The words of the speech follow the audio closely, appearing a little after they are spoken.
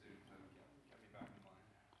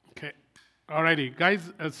Alrighty,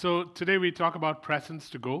 guys. So today we talk about presence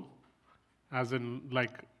to go, as in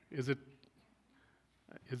like, is it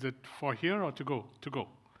for here or to go? To go.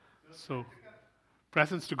 So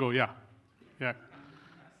presence to go. Yeah, yeah.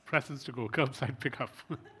 Presence to go. Curbside pickup.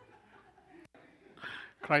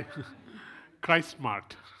 Christ, Christ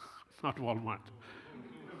Mart, not Walmart.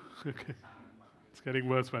 Okay, it's getting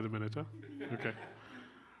worse by the minute. Huh? Okay.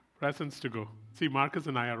 Presence to go. See, Marcus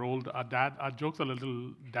and I are old. Our jokes are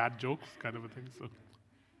little dad jokes, kind of a thing. So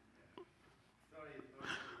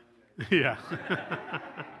yeah.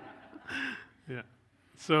 Yeah.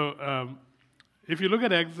 So if you look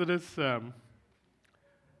at Exodus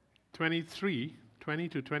 23, 20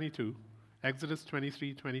 to 22, Exodus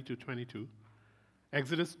 23, 20 to 22,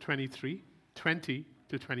 Exodus 23, 20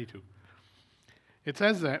 to 22, it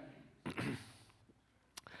says that,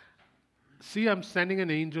 see, I'm sending an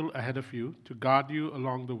angel ahead of you to guard you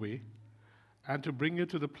along the way and to bring you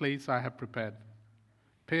to the place I have prepared.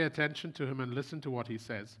 Pay attention to him and listen to what he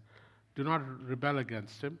says. Do not rebel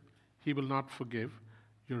against him. He will not forgive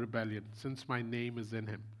your rebellion, since my name is in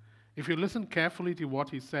him. If you listen carefully to what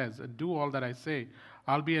he says and do all that I say,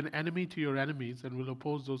 I'll be an enemy to your enemies and will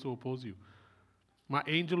oppose those who oppose you. My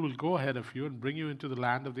angel will go ahead of you and bring you into the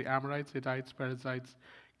land of the Amorites, Hittites, Perizzites,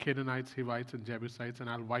 Canaanites, Hivites, and Jebusites, and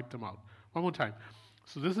I'll wipe them out. One more time.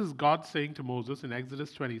 So this is God saying to Moses in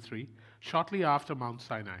Exodus 23, shortly after Mount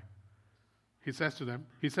Sinai. He says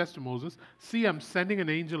to Moses, see, I'm sending an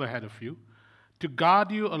angel ahead of you to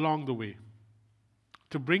guard you along the way,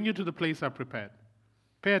 to bring you to the place I've prepared.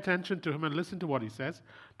 Pay attention to him and listen to what he says.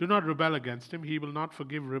 Do not rebel against him. He will not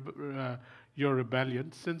forgive your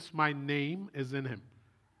rebellion, since my name is in him.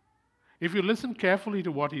 If you listen carefully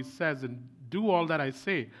to what he says and do all that I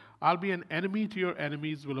say, I'll be an enemy to your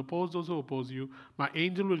enemies, will oppose those who oppose you. My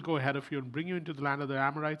angel will go ahead of you and bring you into the land of the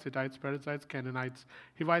Amorites, Hittites, Perizzites, Canaanites,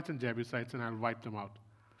 Hivites, and Jebusites, and I'll wipe them out.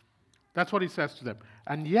 That's what he says to them.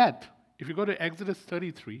 And yet, if you go to Exodus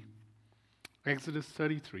 33,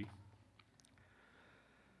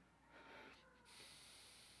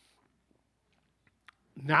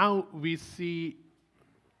 now we see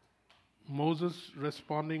Moses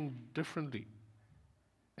responding differently.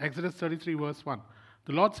 Exodus 33, verse 1.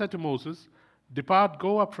 The Lord said to Moses, depart,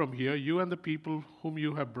 go up from here, you and the people whom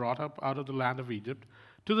you have brought up out of the land of Egypt,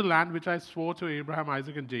 to the land which I swore to Abraham,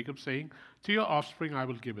 Isaac, and Jacob, saying, to your offspring I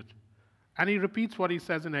will give it. And he repeats what he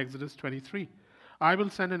says in Exodus 23. I will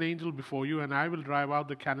send an angel before you, and I will drive out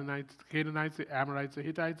the Canaanites, the Amorites, the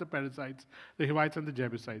Hittites, the Perizzites, the Hivites, and the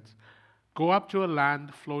Jebusites. Go up to a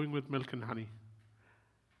land flowing with milk and honey.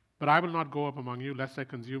 But I will not go up among you, lest I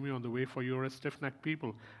consume you on the way, for you are a stiff-necked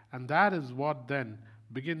people. And that is what then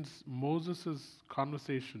begins Moses'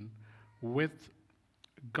 conversation with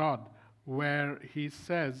God, where he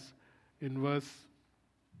says in verse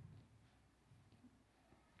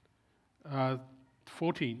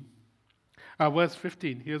 15,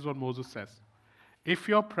 here's what Moses says. If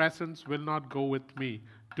your presence will not go with me,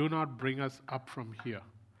 do not bring us up from here.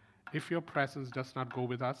 If your presence does not go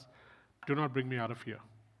with us, do not bring me out of here.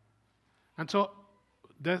 And so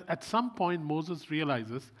at some point Moses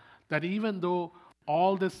realizes that even though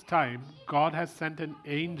all this time God has sent an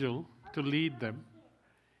angel to lead them,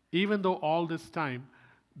 even though all this time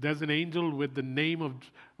there's an angel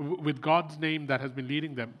with God's name that has been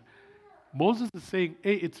leading them, Moses is saying,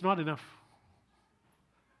 hey, it's not enough.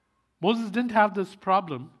 Moses didn't have this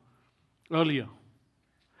problem earlier,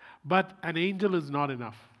 but an angel is not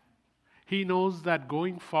enough. He knows that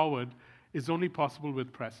going forward is only possible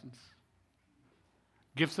with presence.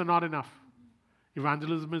 Gifts are not enough.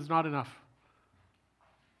 Evangelism is not enough.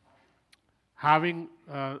 Having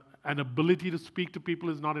an ability to speak to people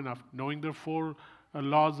is not enough. Knowing the four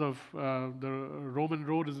laws of the Roman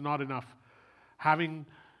road is not enough. Having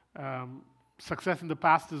success in the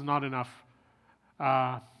past is not enough.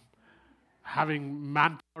 Having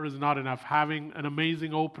manpower is not enough. Having an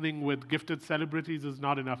amazing opening with gifted celebrities is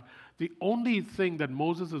not enough. The only thing that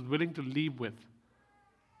Moses is willing to leave with,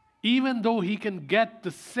 even though he can get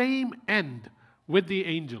the same end with the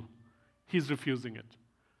angel, he's refusing it.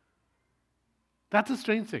 That's a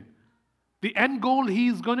strange thing. The end goal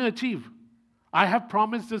he's going to achieve. I have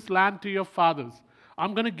promised this land to your fathers.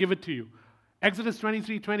 I'm going to give it to you. Exodus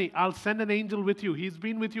 23:20, I'll send an angel with you. He's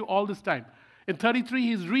been with you all this time. In 33,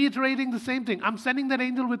 he's reiterating the same thing. I'm sending that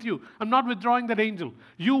angel with you. I'm not withdrawing that angel.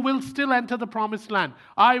 You will still enter the promised land.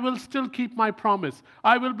 I will still keep my promise.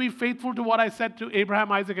 I will be faithful to what I said to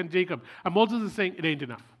Abraham, Isaac, and Jacob. And Moses is saying, it ain't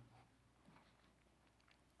enough.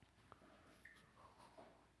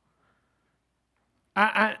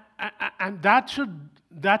 And that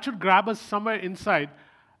should grab us somewhere inside.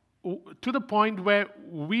 to the point where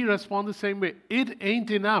we respond the same way. It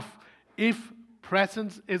ain't enough if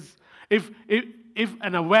presence is, if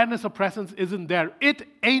an awareness of presence isn't there. It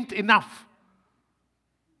ain't enough.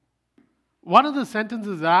 One of the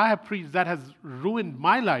sentences that I have preached that has ruined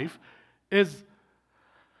my life is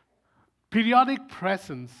periodic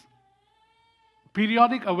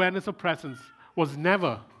awareness of presence was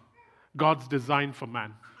never God's design for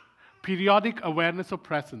man. Periodic awareness of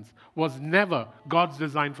presence was never God's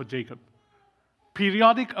design for Jacob.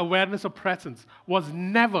 Periodic awareness of presence was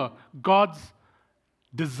never God's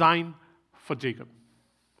design for Jacob.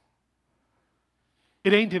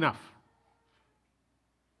 It ain't enough.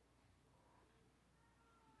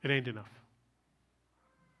 It ain't enough.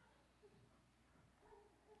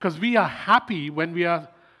 Because we are happy when we are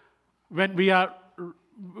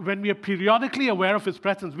periodically aware of His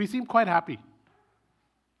presence. We seem quite happy.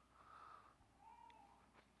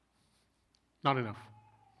 Not enough.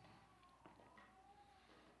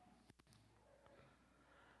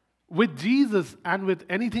 With Jesus and with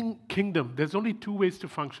anything kingdom, there's only two ways to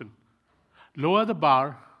function. Lower the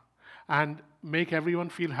bar and make everyone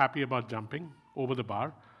feel happy about jumping over the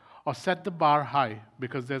bar, or set the bar high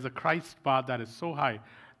because there's a Christ bar that is so high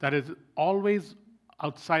that is always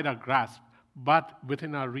outside our grasp but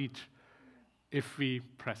within our reach if we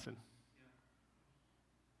press in.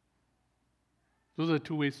 Those are the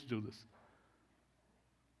two ways to do this.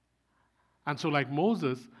 And so, like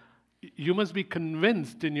Moses, you must be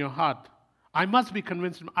convinced in your heart. I must be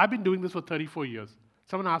convinced. I've been doing this for 34 years.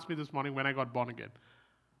 Someone asked me this morning when I got born again.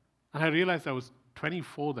 And I realized I was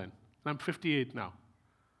 24 then. And I'm 58 now.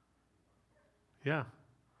 Yeah.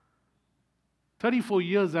 34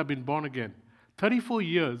 years I've been born again. 34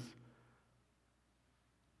 years.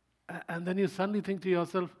 And then you suddenly think to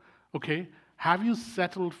yourself, okay, have you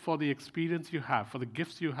settled for the experience you have, for the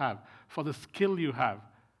gifts you have, for the skill you have,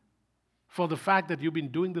 for the fact that you've been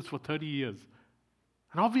doing this for 30 years?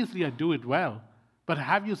 And obviously I do it well, but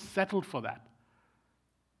have you settled for that?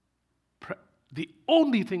 The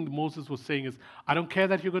only thing Moses was saying is, I don't care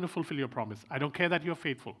that you're going to fulfill your promise. I don't care that you're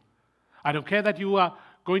faithful. I don't care that you are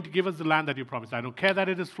going to give us the land that you promised. I don't care that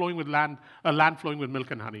it is flowing with land, a land flowing with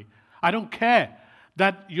milk and honey. I don't care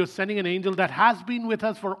that you're sending an angel that has been with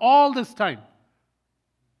us for all this time.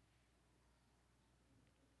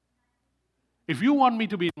 If you want me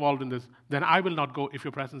to be involved in this, then I will not go if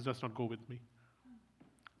your presence does not go with me.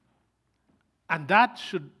 And that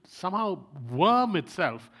should somehow worm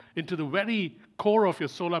itself into the very core of your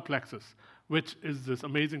solar plexus, which is this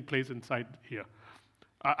amazing place inside here.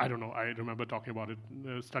 I don't know, I remember talking about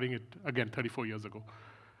it, studying it again 34 years ago.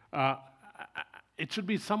 It should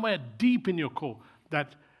be somewhere deep in your core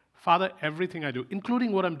that, Father, everything I do,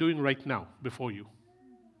 including what I'm doing right now before you,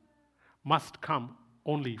 must come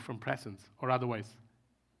only from presence, or otherwise,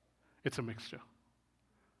 it's a mixture.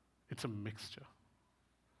 It's a mixture.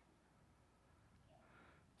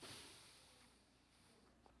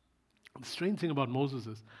 The strange thing about Moses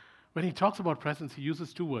is, when he talks about presence, he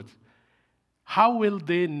uses two words. How will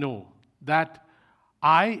they know that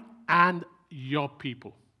I and your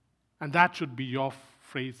people? And that should be your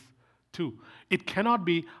phrase too. It cannot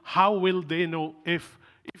be, how will they know if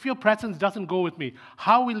your presence doesn't go with me,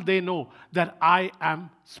 how will they know that I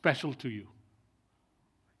am special to you?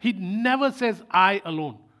 He never says I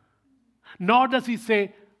alone. Nor does he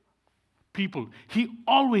say people. He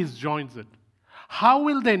always joins it. How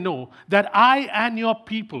will they know that I and your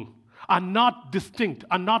people are not distinct,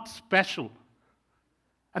 are not special?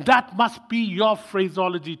 And that must be your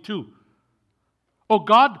phraseology too. Oh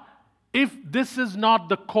God, if this is not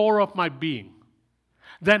the core of my being,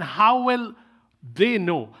 then how will they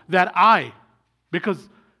know that because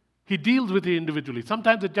he deals with it individually.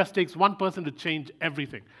 Sometimes it just takes one person to change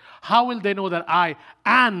everything. How will they know that I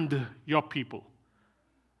and your people,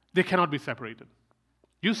 they cannot be separated?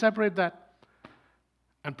 You separate that,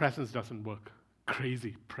 and presence doesn't work.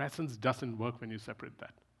 Crazy. Presence doesn't work when you separate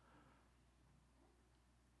that.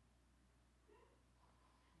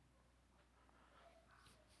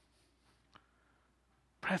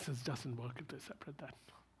 Presence doesn't work if they separate that.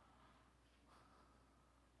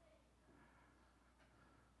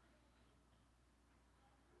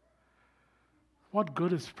 What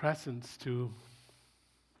good is presence to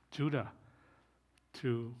Judah,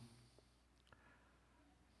 to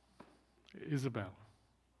Isabel,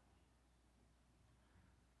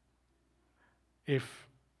 if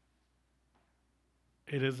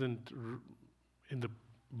it isn't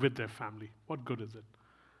with their family? What good is it?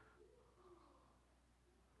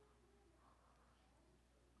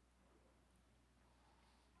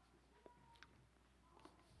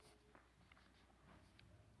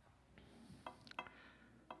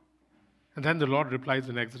 And then the Lord replies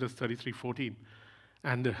in Exodus 33:14.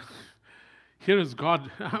 And here is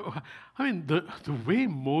God. I mean, the way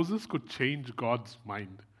Moses could change God's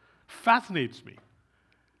mind fascinates me.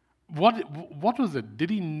 What was it? Did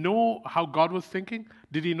he know how God was thinking?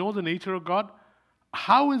 Did he know the nature of God?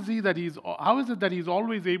 How is it that he's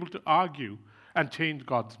always able to argue and change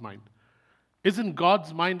God's mind? Isn't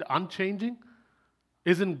God's mind unchanging?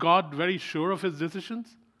 Isn't God very sure of his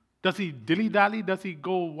decisions? Does he dilly-dally? Does he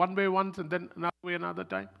go one way once and then another way another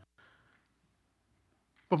time?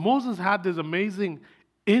 But Moses had this amazing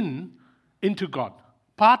into God,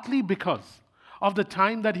 partly because of the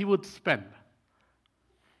time that he would spend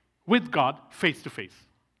with God face to face.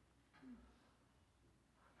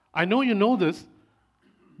 I know you know this,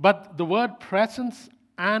 but the word presence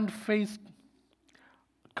and face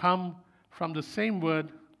come from the same word,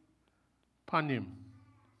 panim.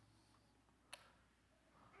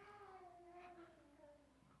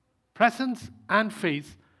 Presence and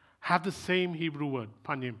face have the same Hebrew word,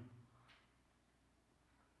 panim.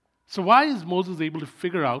 So why is Moses able to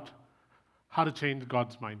figure out how to change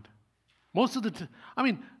God's mind? Most of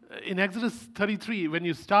in Exodus 33, when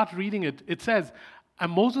you start reading it, it says,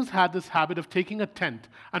 and Moses had this habit of taking a tent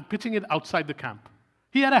and pitching it outside the camp.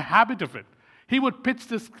 He had a habit of it. He would pitch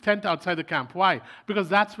this tent outside the camp. Why? Because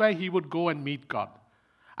that's where he would go and meet God.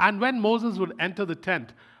 And when Moses would enter the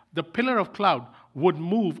tent, the pillar of cloud would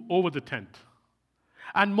move over the tent.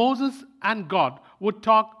 And Moses and God would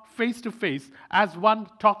talk face to face as one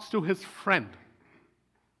talks to his friend.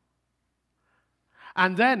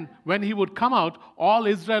 And then, when he would come out, all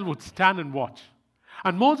Israel would stand and watch.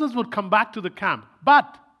 And Moses would come back to the camp.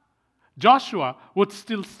 But Joshua would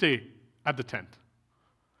still stay at the tent.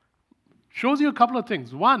 Shows you a couple of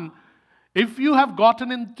things. One, if you have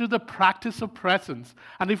gotten into the practice of presence,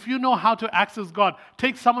 and if you know how to access God,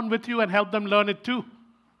 take someone with you and help them learn it too.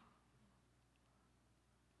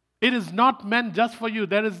 It is not meant just for you.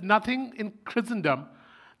 There is nothing in Christendom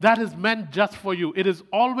that is meant just for you. It is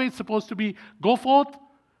always supposed to be go forth,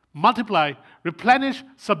 multiply, replenish,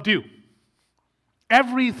 subdue.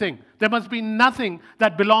 Everything. There must be nothing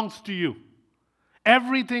that belongs to you.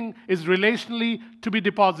 Everything is relationally to be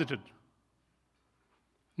deposited.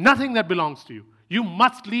 Nothing that belongs to you. You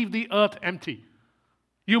must leave the earth empty.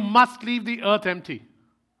 You must leave the earth empty.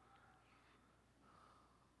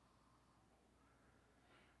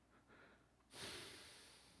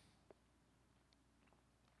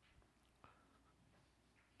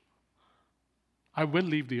 I will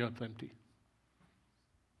leave the earth empty.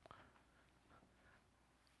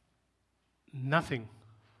 Nothing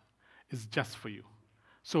is just for you.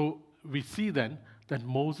 So we see then that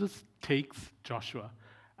Moses takes Joshua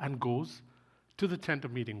and goes to the tent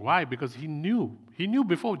of meeting. Why? Because he knew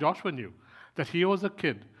before Joshua knew that he was a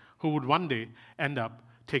kid who would one day end up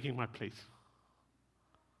taking my place.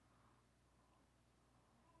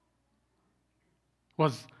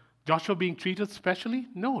 Was Joshua being treated specially?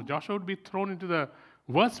 No, Joshua would be thrown into the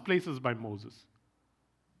worst places by Moses.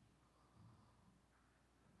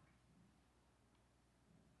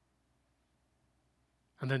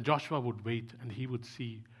 And then Joshua would wait and he would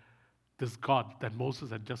see this God that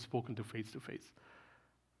Moses had just spoken to face.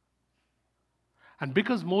 And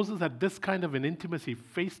because Moses had this kind of an intimacy,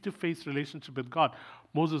 face-to-face relationship with God,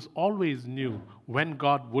 Moses always knew when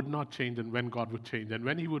God would not change and when God would change. And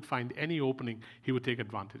when he would find any opening, he would take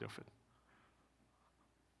advantage of it.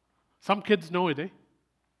 Some kids know it, eh?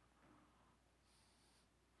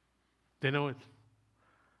 They know it.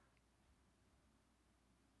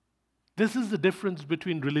 This is the difference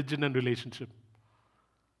between religion and relationship.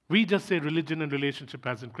 We just say religion and relationship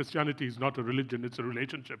as in Christianity is not a religion, it's a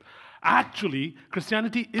relationship. Actually,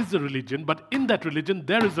 Christianity is a religion, but in that religion,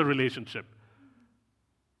 there is a relationship.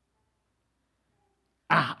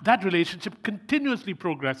 That relationship continuously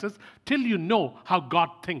progresses till you know how God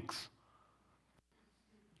thinks.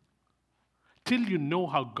 Till you know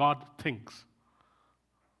how God thinks.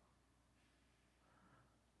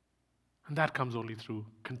 And that comes only through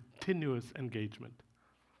continuous engagement.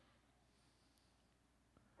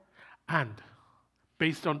 And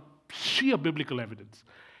based on sheer biblical evidence,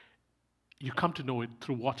 you come to know it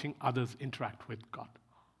through watching others interact with God.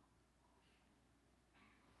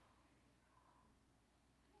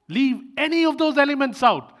 Leave any of those elements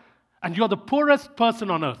out, and you're the poorest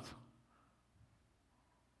person on earth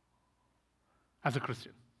as a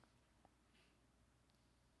Christian.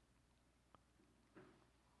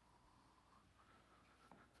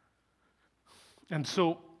 And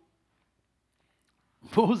so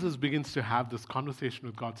Moses begins to have this conversation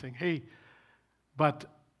with God saying, hey, but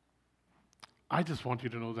I just want you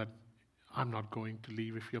to know that I'm not going to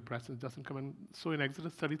leave if your presence doesn't come. And so in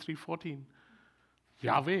Exodus 33:14,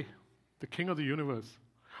 Yahweh, the King of the universe,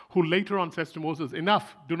 who later on says to Moses,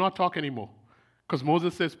 enough, do not talk anymore. Because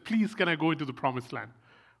Moses says, please, can I go into the promised land?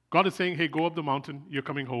 God is saying, hey, go up the mountain, you're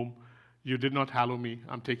coming home. You did not hallow me,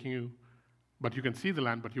 I'm taking you. But you can see the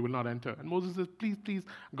land, but you will not enter. And Moses says, please, please.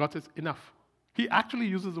 God says, enough. He actually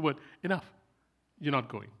uses the word, enough. You're not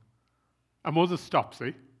going. And Moses stops,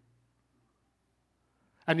 eh?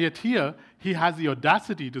 And yet here, he has the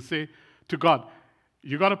audacity to say to God,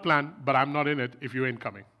 you got a plan, but I'm not in it if you ain't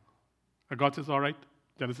coming. And God says, all right,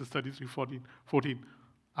 Genesis 33:14,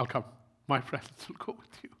 I'll come. My presence will go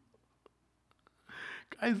with you.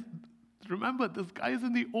 Guys, remember, this guy is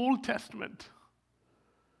in the Old Testament.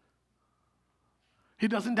 He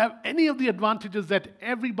doesn't have any of the advantages that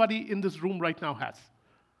everybody in this room right now has.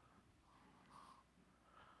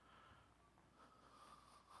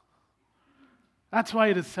 That's why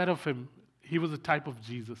it is said of him, he was a type of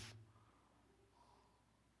Jesus.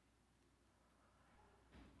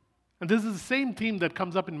 And this is the same theme that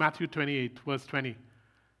comes up in Matthew 28, verse 20.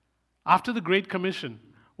 After the Great Commission,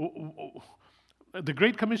 the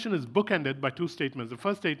Great Commission is bookended by two statements. The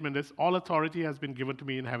first statement is, all authority has been given to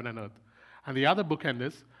me in heaven and earth. And the other bookend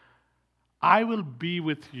is, I will be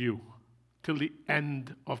with you till the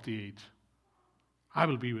end of the age. I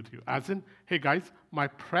will be with you. As in, hey guys, my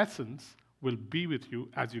presence will be with you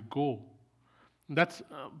as you go. And that's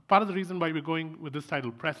part of the reason why we're going with this title,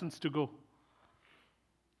 Presence to Go.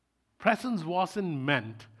 Presence wasn't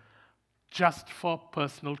meant just for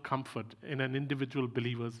personal comfort in an individual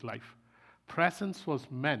believer's life. Presence was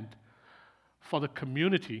meant for the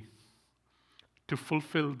community to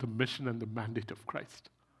fulfill the mission and the mandate of Christ.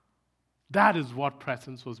 That is what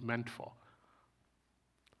presence was meant for.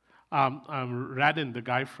 Radin, the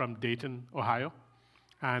guy from Dayton, Ohio,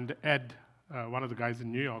 and Ed, one of the guys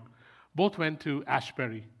in New York, both went to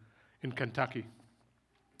Ashbury in Kentucky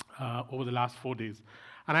over the last 4 days.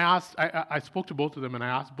 And I spoke to both of them, and I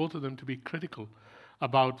asked both of them to be critical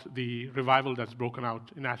about the revival that's broken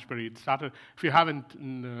out in Ashbury. It started, if you haven't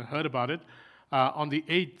heard about it, on the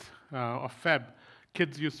 8th of Feb,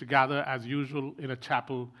 kids used to gather as usual in a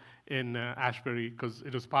chapel in Ashbury because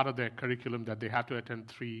it was part of their curriculum that they had to attend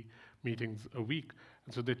 3 meetings a week.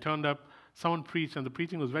 And so they turned up, someone preached, and the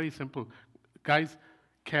preaching was very simple. Guys,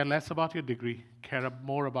 care less about your degree, care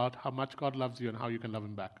more about how much God loves you and how you can love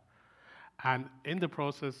him back. And in the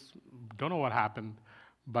process, don't know what happened,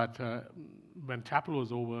 but when chapel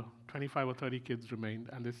was over, 25 or 30 kids remained,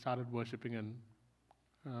 and they started worshiping and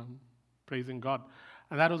praising God.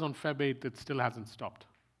 And that was on Feb 8th. It still hasn't stopped.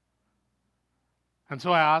 And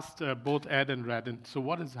so I asked both Ed and Radin, so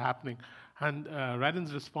what is happening? And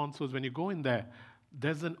Radin's response was, when you go in there,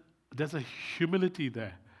 there's a humility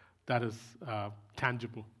there that is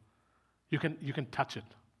tangible. You can touch it.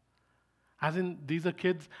 As in, these are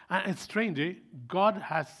kids, and it's strange, eh? God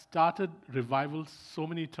has started revivals so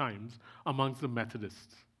many times amongst the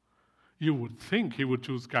Methodists. You would think he would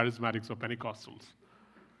choose charismatics or Pentecostals.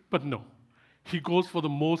 But no, he goes for the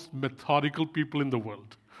most methodical people in the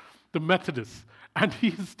world, the Methodists. And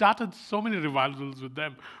he started so many revivals with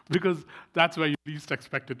them because that's where you least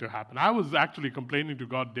expect it to happen. I was actually complaining to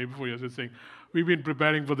God day before yesterday saying, we've been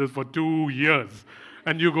preparing for this for 2 years.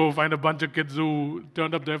 And you go find a bunch of kids who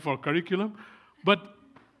turned up there for curriculum. But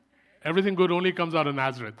everything good only comes out of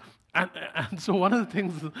Nazareth. And so one of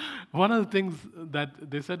the things that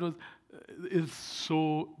they said was,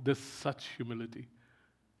 there's such humility.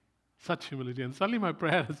 Such humility. And suddenly my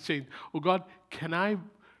prayer has changed. Oh God, can I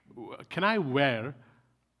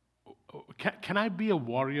be a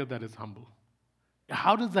warrior that is humble?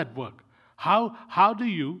 How does that work? How do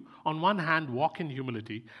you, on one hand, walk in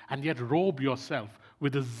humility and yet robe yourself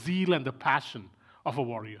with the zeal and the passion of a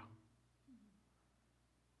warrior?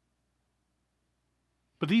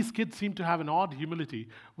 But these kids seem to have an odd humility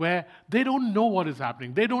where they don't know what is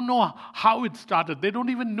happening. They don't know how it started. They don't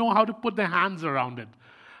even know how to put their hands around it.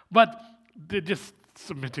 But they're just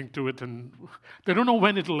submitting to it, and they don't know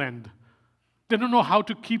when it'll end. They don't know how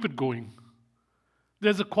to keep it going.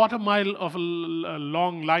 There's a quarter mile of a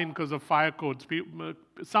long line because of fire codes.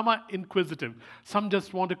 Some are inquisitive. Some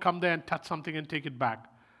just want to come there and touch something and take it back.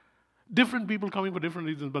 Different people coming for different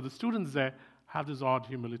reasons, but the students there have this odd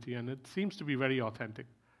humility, and it seems to be very authentic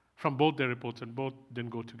from both their reports, and both didn't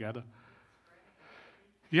go together.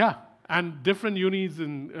 Yeah, and different unis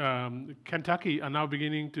in Kentucky are now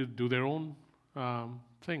beginning to do their own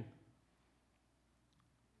thing.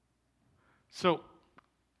 So,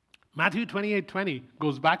 Matthew 28:20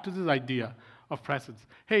 goes back to this idea of presence.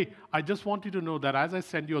 Hey, I just want you to know that as I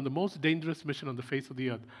send you on the most dangerous mission on the face of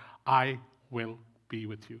the earth, I will be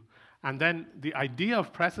with you. And then the idea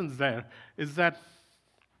of presence there is that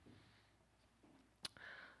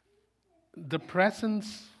the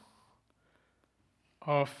presence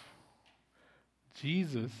of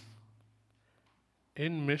Jesus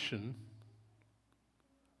in mission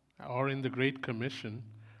or in the Great Commission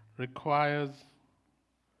requires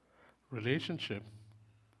relationship,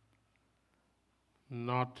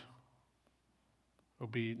 not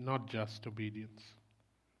just obedience.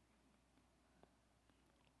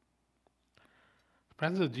 The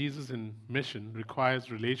presence of Jesus in mission requires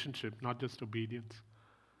relationship, not just obedience.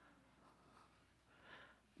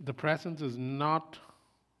 The presence of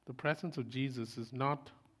Jesus is not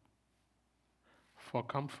for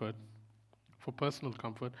comfort, for personal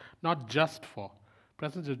comfort, not just for.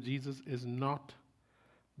 Presence of Jesus is not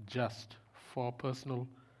just for personal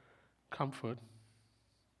comfort,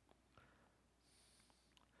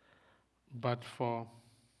 but for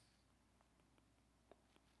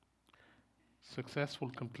successful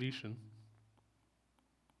completion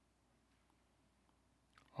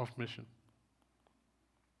of mission.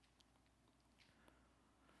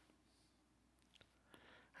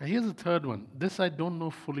 And here's the third one. This I don't know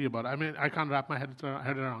fully about. I mean, I can't wrap my head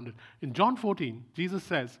around it. In John 14, Jesus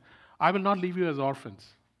says, I will not leave you as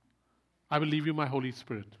orphans. I will leave you my Holy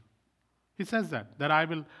Spirit. He says that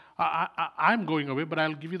I'm going away, but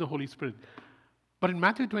I'll give you the Holy Spirit. But in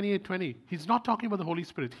Matthew 28:20, he's not talking about the Holy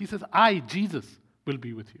Spirit. He says, I, Jesus, will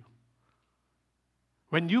be with you.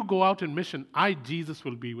 When you go out in mission, I, Jesus,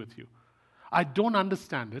 will be with you. I don't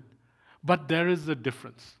understand it, but there is a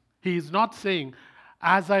difference. He is not saying,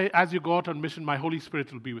 as you go out on mission, my Holy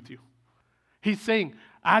Spirit will be with you. He's saying,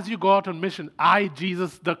 as you go out on mission, I,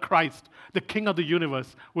 Jesus the Christ, the King of the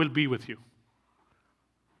universe, will be with you.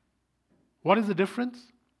 What is the difference?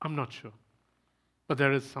 I'm not sure. But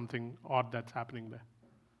there is something odd that's happening there.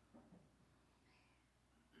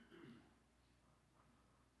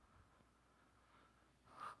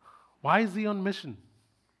 Why is he on mission?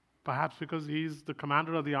 Perhaps because he's the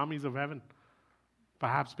commander of the armies of heaven.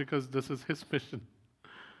 Perhaps because this is his mission.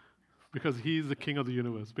 Because he is the King of the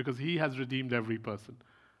universe. Because he has redeemed every person.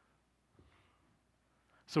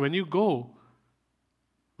 So when you go,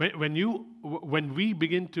 when we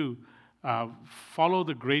begin to follow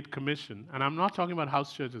the Great Commission, and I'm not talking about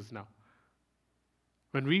house churches now.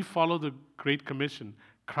 When we follow the Great Commission,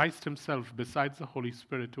 Christ himself, besides the Holy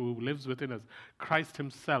Spirit who lives within us, Christ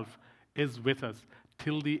himself is with us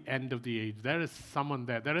till the end of the age. There is someone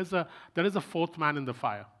there. There is a fourth man in the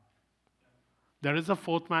fire. There is a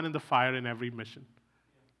fourth man in the fire in every mission.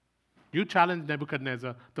 You challenge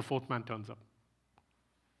Nebuchadnezzar, the fourth man turns up.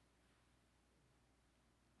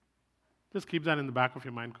 Just keep that in the back of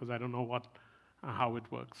your mind because I don't know how it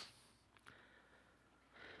works.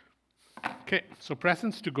 Okay, so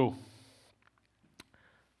presence to go.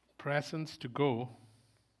 Presence to go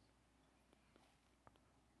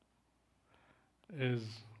is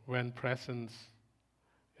when presence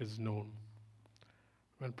is known.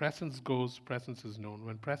 When presence goes, presence is known.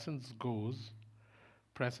 When presence goes,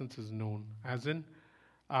 presence is known. As in,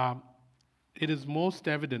 it is most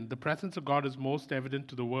evident, the presence of God is most evident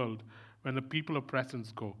to the world when the people of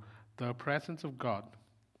presence go. The presence of God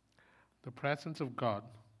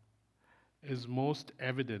is most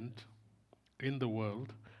evident in the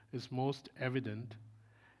world,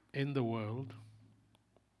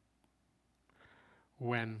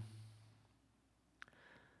 when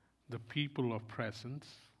the people of presence,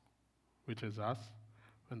 which is us,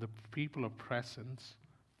 when the people of presence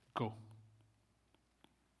go.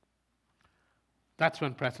 That's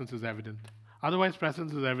when presence is evident. Otherwise,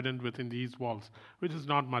 presence is evident within these walls, which is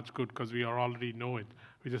not much good because we already know it.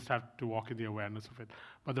 We just have to walk in the awareness of it.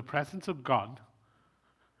 But the presence of God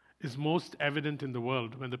is most evident in the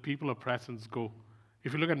world when the people of presence go.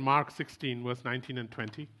 If you look at Mark 16, verse 19 and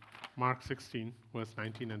 20. Mark 16, verse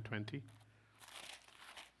 19 and 20.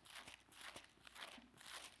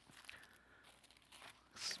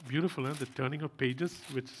 It's beautiful, the turning of pages,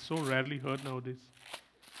 which is so rarely heard nowadays.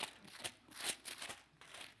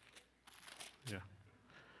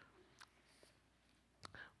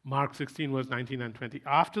 Mark 16, verse 19 and 20.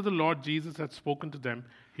 After the Lord Jesus had spoken to them,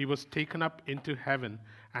 he was taken up into heaven,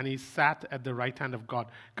 and he sat at the right hand of God.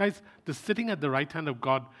 Guys, the sitting at the right hand of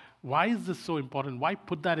God, why is this so important? Why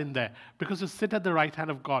put that in there? Because to sit at the right hand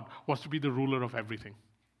of God was to be the ruler of everything.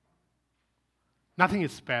 Nothing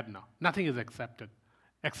is spared now. Nothing is exempted.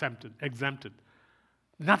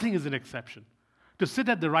 Nothing is an exception. To sit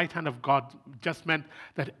at the right hand of God just meant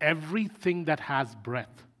that everything that has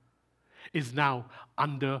breath is now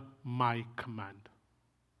under my command.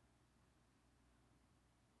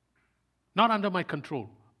 Not under my control,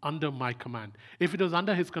 under my command. If it was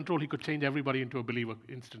under his control, he could change everybody into a believer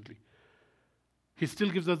instantly. He still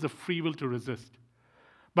gives us the free will to resist.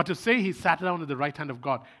 But to say he sat down at the right hand of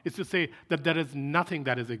God is to say that there is nothing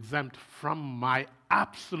that is exempt from my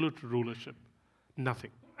absolute rulership.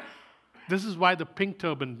 Nothing. This is why the pink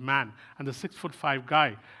turbaned man and the 6'5"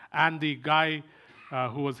 guy and the guy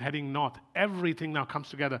who was heading north, everything now comes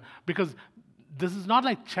together. Because this is not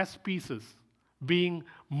like chess pieces being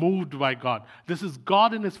moved by God. This is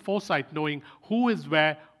God in his foresight knowing who is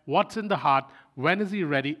where, what's in the heart, when is he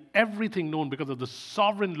ready, everything known because of the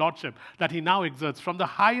sovereign lordship that he now exerts from the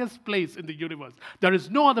highest place in the universe. There is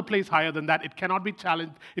no other place higher than that. It cannot be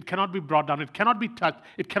challenged, it cannot be brought down, it cannot be touched,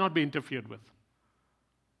 it cannot be interfered with.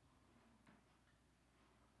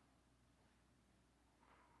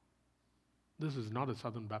 This is not a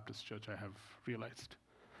Southern Baptist church, I have realized.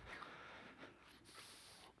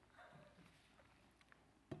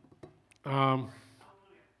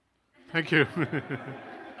 Thank you.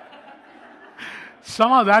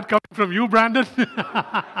 Some of that coming from you, Brandon.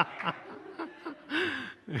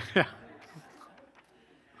 Yeah.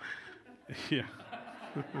 Yeah.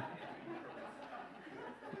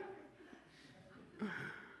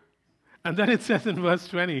 And then it says in verse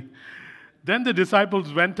 20, then the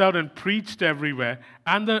disciples went out and preached everywhere.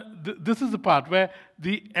 And this is the part where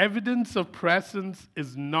the evidence of presence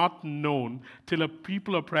is not known till a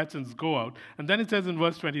people of presence go out. And then it says in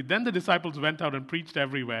verse 20, then the disciples went out and preached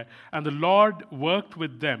everywhere. And the Lord worked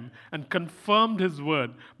with them and confirmed his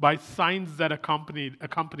word by signs that accompanied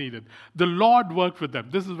it. The Lord worked with them.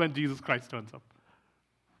 This is when Jesus Christ turns up.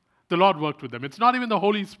 The Lord worked with them. It's not even the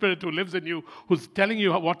Holy Spirit who lives in you, who's telling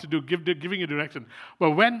you what to do, giving you direction.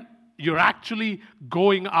 But when you're actually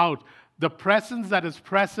going out, the presence that is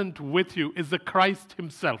present with you is the Christ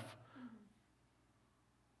himself.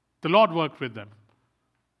 The Lord worked with them.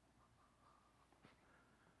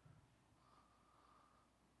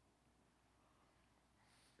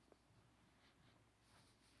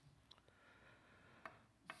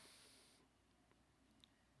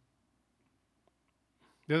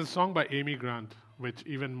 There's a song by Amy Grant, which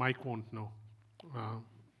even Mike won't know.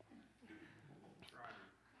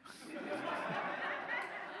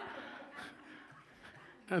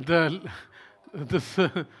 The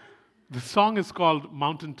song is called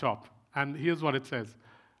Mountaintop, and here's what it says.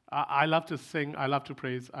 I love to sing, I love to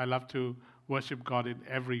praise, I love to worship God in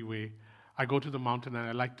every way. I go to the mountain and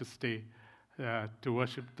I like to stay to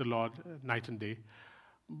worship the Lord night and day.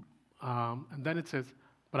 And then it says,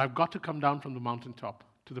 but I've got to come down from the mountaintop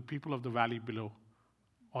to the people of the valley below,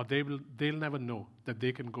 or they'll never know that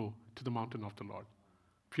they can go to the mountain of the Lord.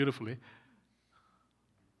 Beautifully.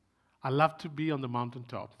 I love to be on the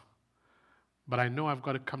mountaintop, but I know I've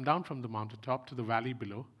got to come down from the mountaintop to the valley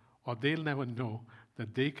below, or they'll never know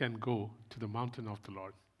that they can go to the mountain of the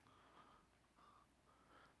Lord.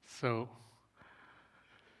 So,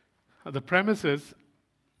 the premise is,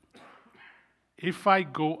 if I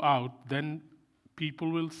go out, then people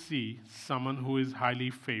will see someone who is highly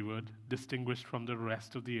favored, distinguished from the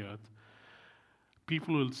rest of the earth.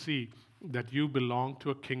 People will see that you belong to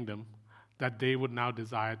a kingdom that they would now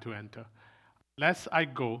desire to enter. Unless I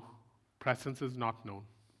go, presence is not known.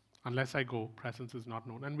 Unless I go, presence is not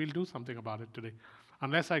known. And we'll do something about it today.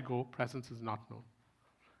 Unless I go, presence is not known.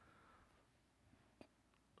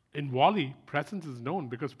 In Wally, presence is known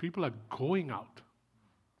because people are going out.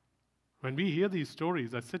 When we hear these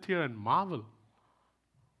stories, I sit here and marvel.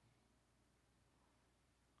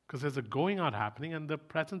 Because there's a going out happening and the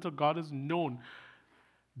presence of God is known.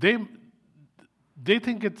 They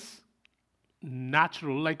think it's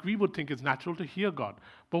natural, like we would think it's natural to hear God.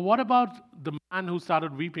 But what about the man who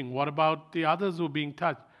started weeping? What about the others who are being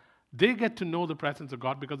touched? They get to know the presence of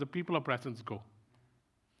God because the people of presence go.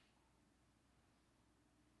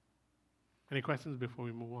 Any questions before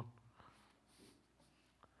we move on?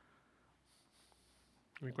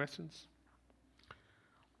 Any questions?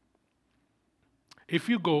 If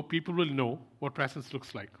you go, people will know what presence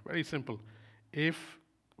looks like. Very simple. If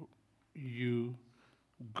you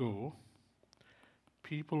go,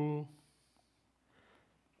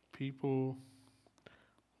 people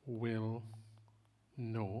will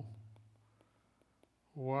know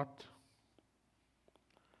what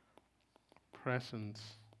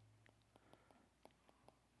presence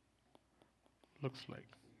looks like.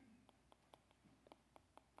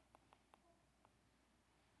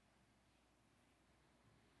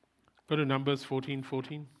 Go to Numbers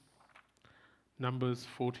 14:14. Numbers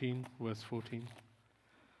 14, verse 14.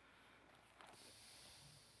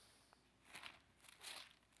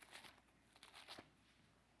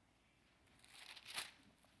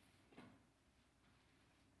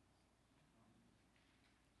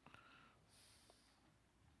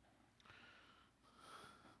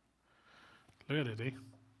 Look at it, eh?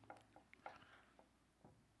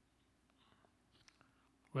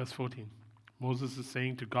 Verse 14. Moses is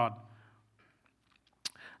saying to God,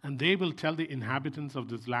 and they will tell the inhabitants of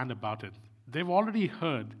this land about it. They've already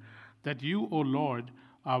heard that you, O Lord,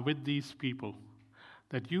 are with these people,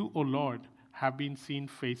 that you, O Lord, have been seen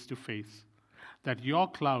face to face, that your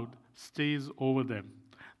cloud stays over them,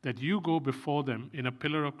 that you go before them in a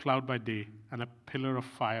pillar of cloud by day and a pillar of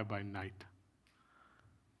fire by night.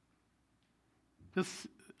 This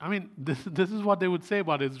is what they would say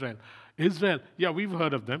about Israel. Israel, yeah, we've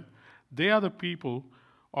heard of them. They are the people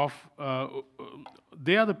of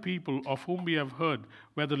whom we have heard,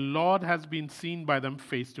 where the Lord has been seen by them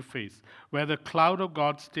face to face, where the cloud of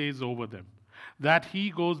God stays over them, that He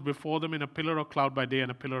goes before them in a pillar of cloud by day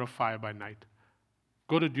and a pillar of fire by night.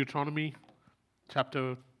 Go to Deuteronomy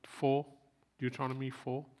chapter 4, Deuteronomy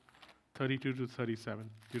 4, 32 to 37.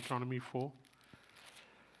 Deuteronomy 4,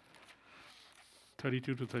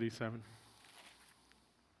 32 to 37.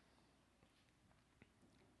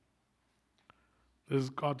 This is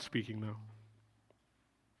God speaking now.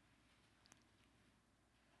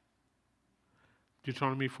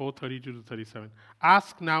 Deuteronomy 4, 32 to 37.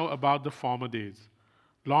 Ask now about the former days,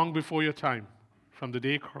 long before your time, from the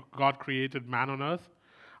day God created man on earth.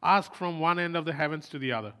 Ask from one end of the heavens to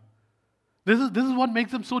the other. This is what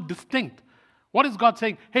makes them so distinct. What is God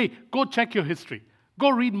saying? Hey, go check your history. Go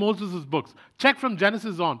read Moses' books. Check from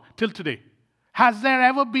Genesis on till today. Has there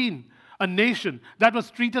ever been a nation that was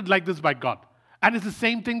treated like this by God? And it's the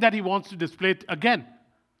same thing that He wants to display again.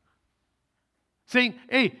 Saying,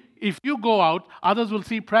 hey, if you go out, others will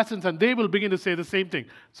see presence and they will begin to say the same thing.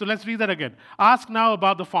 So let's read that again. Ask now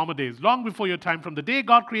about the former days, long before your time, from the day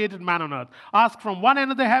God created man on earth. Ask from one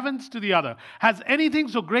end of the heavens to the other. Has anything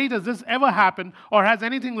so great as this ever happened, or has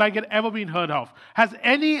anything like it ever been heard of? Has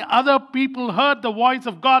any other people heard the voice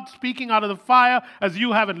of God speaking out of the fire as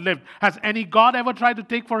you haven't lived? Has any God ever tried to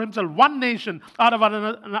take for himself one nation out of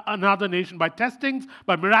another nation by testings,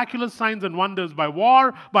 by miraculous signs and wonders, by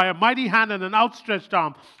war, by a mighty hand and an outstretched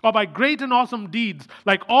arm, or by great and awesome deeds,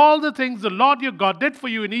 like all the things the Lord your God did for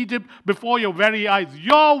you in Egypt before your very eyes?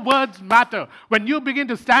 Your words matter. When you begin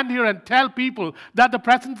to stand here and tell people that the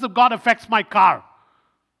presence of God affects my car,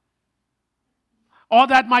 or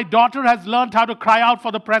that my daughter has learned how to cry out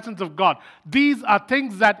for the presence of God, these are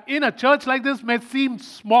things that in a church like this may seem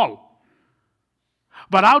small.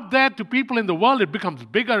 But out there to people in the world, it becomes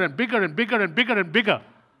bigger and bigger and bigger and bigger and bigger.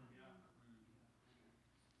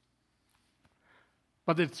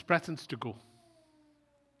 But it's presence to go.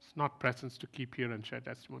 It's not presence to keep here and share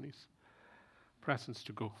testimonies. Presence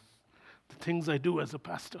to go. The things I do as a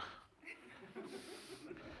pastor.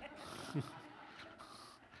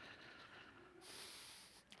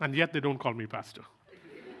 And yet they don't call me pastor.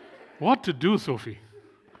 What to do, Sophie?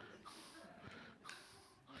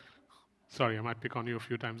 Sorry, I might pick on you a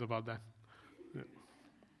few times about that. Yeah.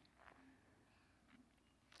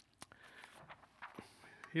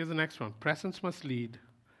 Here's the next one. Presence must lead.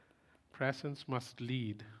 Presence must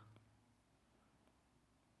lead.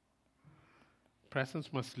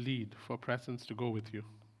 Presence must lead for presence to go with you.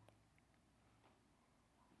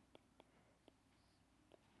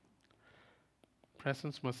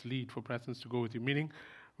 Presence must lead for presence to go with you. Meaning,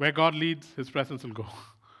 where God leads, His presence will go.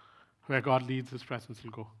 Where God leads, His presence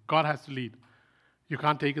will go. God has to lead. You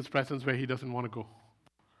can't take His presence where He doesn't want to go.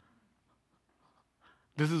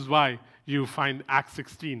 This is why you find Acts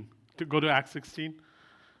 16. To go to Acts 16.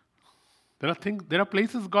 There are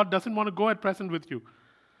places God doesn't want to go at present with you.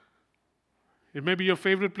 It may be your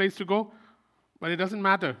favorite place to go, but it doesn't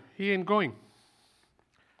matter. He ain't going.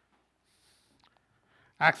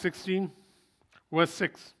 Acts 16, verse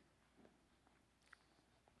 6.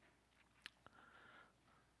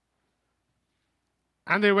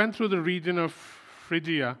 And they went through the region of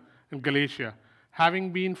Phrygia and Galatia,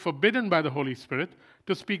 having been forbidden by the Holy Spirit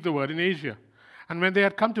to speak the word in Asia. And when they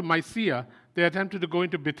had come to Mysia, they attempted to go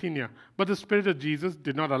into Bithynia, but the Spirit of Jesus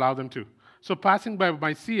did not allow them to. So passing by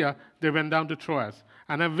Mysia, they went down to Troas.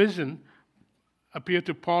 And a vision appeared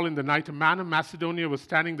to Paul in the night. A man of Macedonia was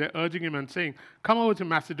standing there urging him and saying, "Come over to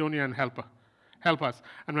Macedonia and help us."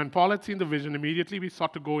 And when Paul had seen the vision, immediately we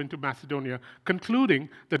sought to go into Macedonia, concluding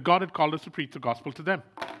that God had called us to preach the gospel to them.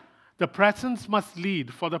 The presence must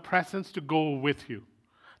lead for the presence to go with you.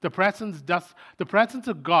 The presence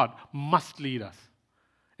of God must lead us.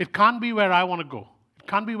 It can't be where I want to go. It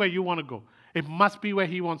can't be where you want to go. It must be where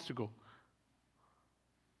He wants to go.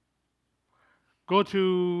 Go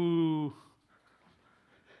to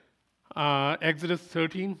Exodus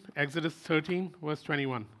 13, verse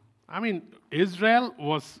 21. I mean, Israel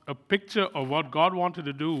was a picture of what God wanted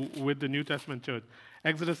to do with the New Testament church.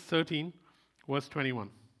 Exodus 13, verse 21.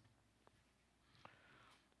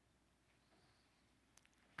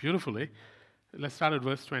 Beautiful, eh? Let's start at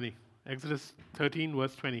verse 20. Exodus 13,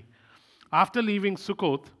 verse 20. After leaving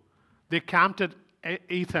Sukkoth, they camped at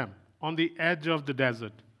Etham on the edge of the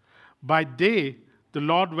desert. By day, the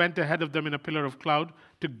Lord went ahead of them in a pillar of cloud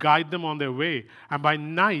to guide them on their way, and by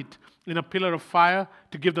night in a pillar of fire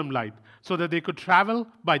to give them light, so that they could travel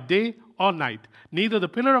by day or night. Neither the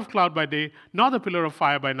pillar of cloud by day nor the pillar of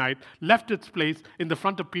fire by night left its place in the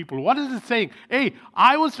front of people. What is it saying? Hey,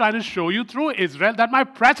 I was trying to show you through Israel that my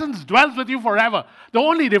presence dwells with you forever. The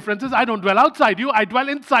only difference is I don't dwell outside you, I dwell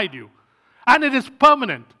inside you. And it is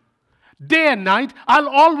permanent. Day and night, I'll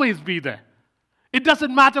always be there. It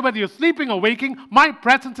doesn't matter whether you're sleeping or waking, my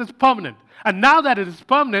presence is permanent. And now that it is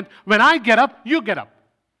permanent, when I get up, you get up.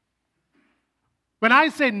 When I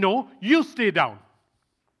say no, you stay down.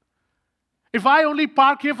 If I only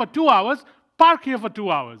park here for 2 hours, park here for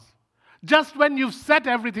 2 hours. Just when you've set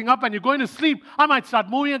everything up and you're going to sleep, I might start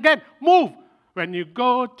moving again. Move. When you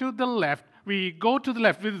go to the left, we go to the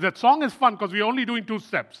left. That song is fun because we're only doing 2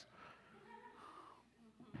 steps.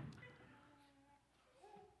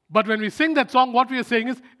 But when we sing that song, what we are saying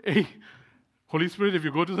is, hey, Holy Spirit, if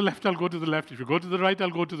you go to the left, I'll go to the left. If you go to the right, I'll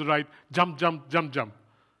go to the right. Jump, jump, jump, jump.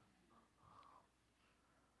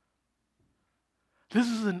 This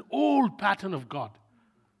is an old pattern of God.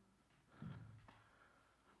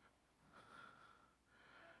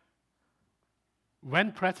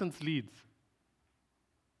 When presence leads,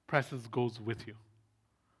 presence goes with you.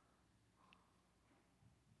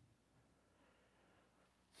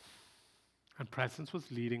 And presence was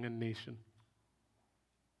leading a nation.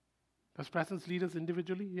 Does presence lead us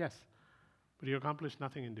individually? Yes. But you accomplish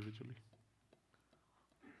nothing individually.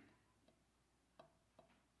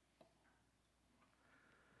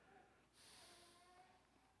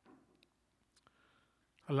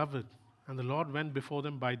 I love it. And the Lord went before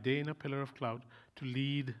them by day in a pillar of cloud to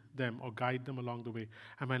lead them or guide them along the way,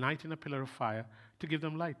 and by night in a pillar of fire to give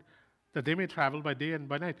them light, that they may travel by day and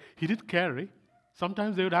by night. He didn't care, eh?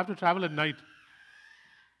 Sometimes they would have to travel at night.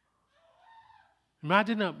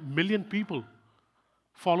 Imagine 1 million people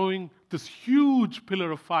following this huge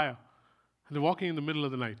pillar of fire, and they're walking in the middle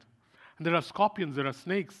of the night. And there are scorpions, there are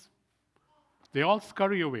snakes. They all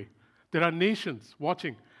scurry away. There are nations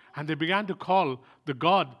watching. And they began to call the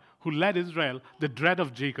God who led Israel the dread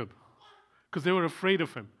of Jacob, because they were afraid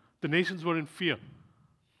of him. The nations were in fear.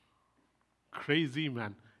 Crazy,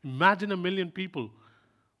 man. Imagine 1 million people.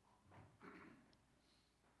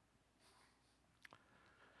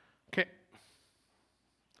 Okay.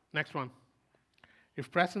 Next one.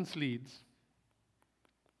 If presence leads,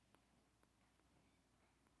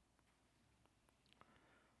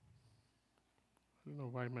 I don't know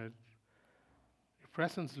why my... If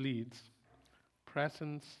presence leads,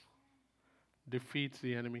 presence defeats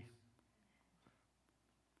the enemy.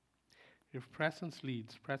 If presence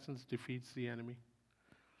leads, presence defeats the enemy.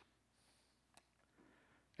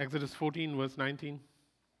 Exodus 14, verse 19.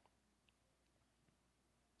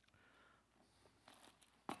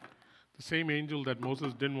 The same angel that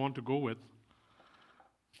Moses didn't want to go with.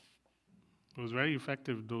 It was very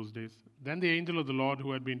effective those days. Then the angel of the Lord,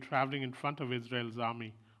 who had been traveling in front of Israel's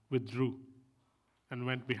army, withdrew and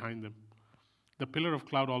went behind them. The pillar of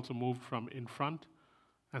cloud also moved from in front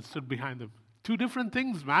and stood behind them. 2 different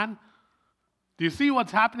things, man. Do you see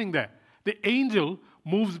what's happening there? The angel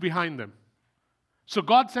moves behind them. So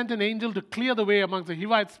God sent an angel to clear the way amongst the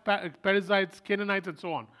Hivites, Perizzites, Canaanites, and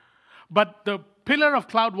so on. But the pillar of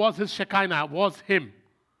cloud was his Shekinah, was him.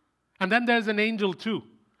 And then there's an angel too.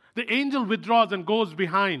 The angel withdraws and goes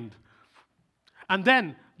behind. And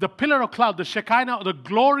then the pillar of cloud, the Shekinah, or the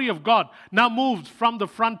glory of God, now moves from the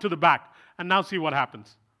front to the back. And now see what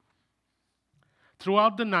happens.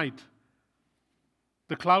 Throughout the night,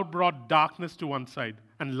 the cloud brought darkness to one side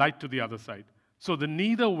and light to the other side. So the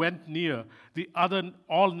neither went near the other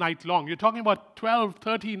all night long. You're talking about 12,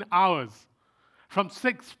 13 hours. From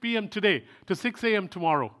 6 p.m. today to 6 a.m.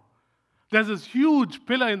 tomorrow. There's this huge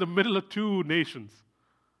pillar in the middle of 2 nations.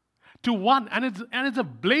 To one, and it's a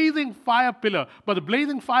blazing fire pillar. But the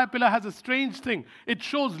blazing fire pillar has a strange thing. It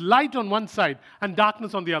shows light on one side and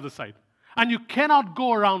darkness on the other side. And you cannot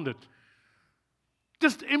go around it.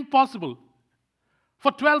 Just impossible.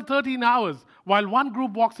 For 12, 13 hours, while one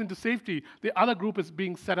group walks into safety, the other group is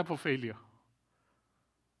being set up for failure.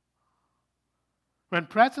 When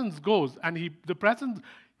presence goes,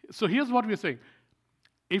 so here's what we're saying.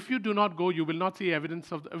 If you do not go, you will not see evidence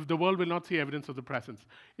the world will not see evidence of the presence.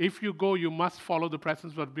 If you go, you must follow the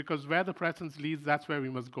presence, because where the presence leads, that's where we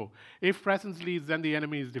must go. If presence leads, then the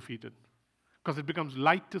enemy is defeated. Because it becomes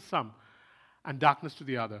light to some and darkness to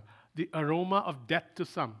the other. The aroma of death to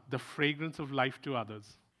some, the fragrance of life to others.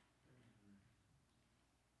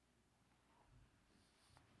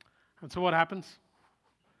 And so what happens?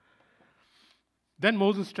 Then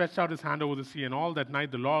Moses stretched out his hand over the sea, and all that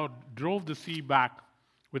night the Lord drove the sea back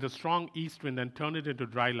with a strong east wind and turned it into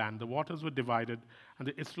dry land. The waters were divided, and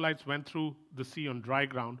the Israelites went through the sea on dry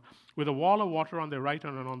ground, with a wall of water on their right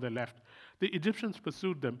and on their left. The Egyptians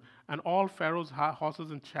pursued them, and all Pharaoh's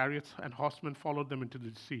horses and chariots and horsemen followed them into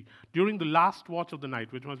the sea. During the last watch of the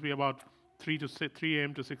night, which must be about 3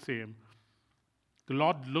 a.m. to 6 a.m., the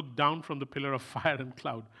Lord looked down from the pillar of fire and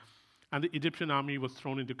cloud, and the Egyptian army was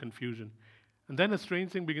thrown into confusion. And then a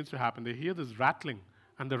strange thing begins to happen. They hear this rattling,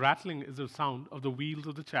 and the rattling is the sound of the wheels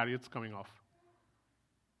of the chariots coming off.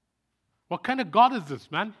 What kind of God is this,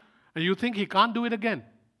 man? And you think he can't do it again?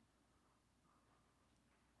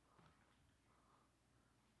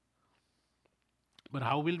 But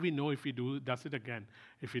how will we know if he does it again?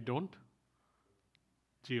 If he don't,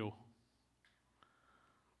 Geo.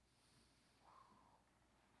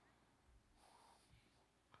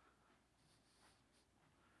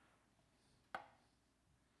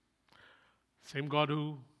 Same God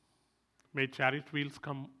who made chariot wheels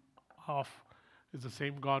come off is the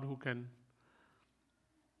same God who can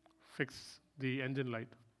fix the engine light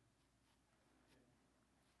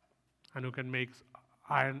and who can make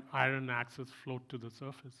iron axes float to the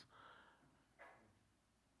surface.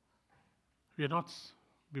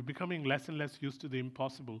 We're becoming less and less used to the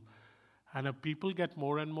impossible, and people get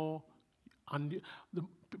more and more.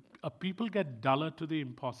 People get duller to the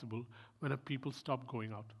impossible when people stop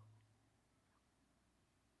going out.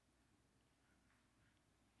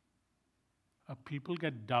 People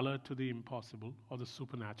get duller to the impossible or the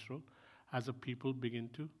supernatural as a people begin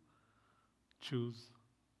to choose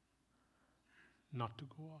not to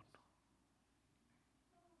go out.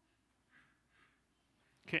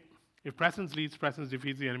 Okay, if presence leads, presence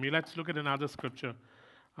defeats the enemy. Let's look at another scripture.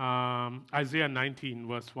 Isaiah 19,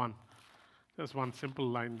 verse 1. Just one simple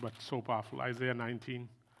line, but so powerful. Isaiah 19,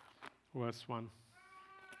 verse 1.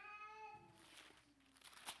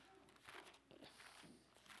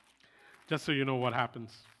 Just so you know what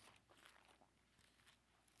happens.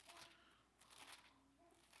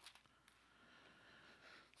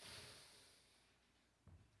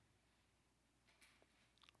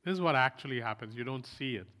 This is what actually happens. You don't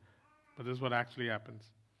see it, but this is what actually happens.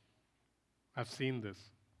 I've seen this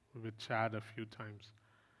with Chad a few times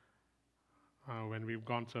when we've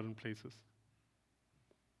gone certain places.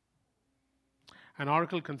 An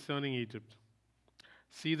oracle concerning Egypt.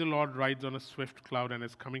 See, the Lord rides on a swift cloud and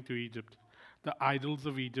is coming to Egypt. The idols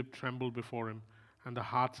of Egypt tremble before him, and the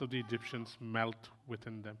hearts of the Egyptians melt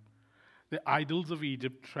within them. The idols of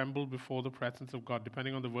Egypt tremble before the presence of God.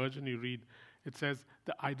 Depending on the version you read, it says,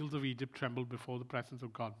 the idols of Egypt tremble before the presence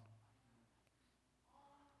of God.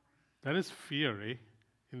 There is fear,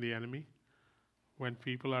 in the enemy when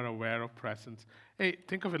people are aware of presence. Hey,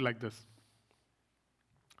 think of it like this.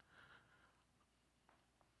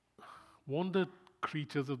 Won't the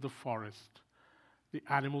creatures of the forest, the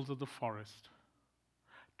animals of the forest,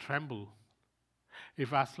 tremble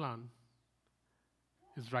if Aslan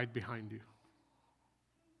is right behind you?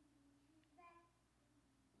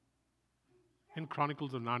 In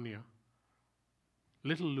Chronicles of Narnia,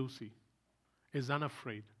 little Lucy is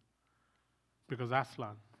unafraid because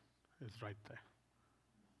Aslan is right there.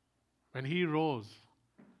 When he roars,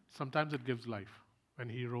 sometimes it gives life. When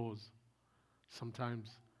he roars, sometimes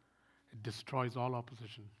it destroys all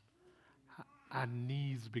opposition. And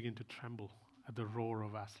knees begin to tremble at the roar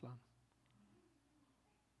of Aslan.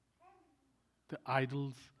 The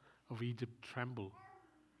idols of Egypt tremble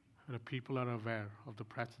when the people are aware of the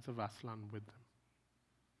presence of Aslan with them.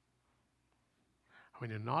 When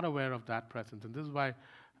you're not aware of that presence, and this is why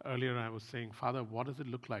earlier I was saying, Father, what does it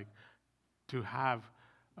look like to have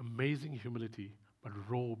amazing humility but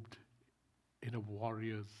robed in a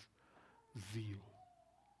warrior's zeal?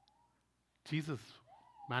 Jesus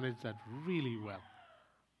managed that really well.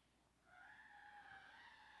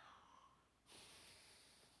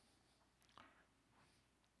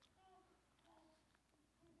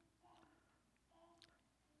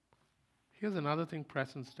 Here's another thing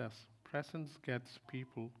presence does. Presence gets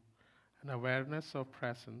people an awareness of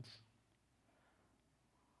presence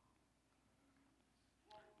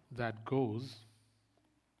that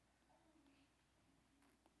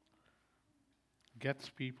gets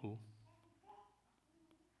people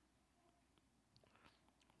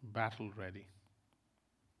battle ready.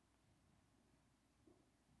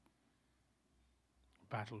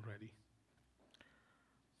 Battle ready.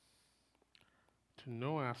 To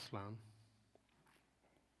know Aslan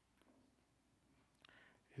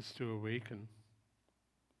is to awaken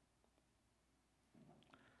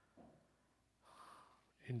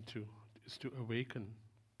is to awaken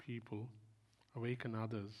people, awaken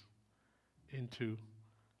others into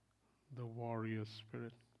the warrior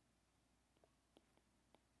spirit.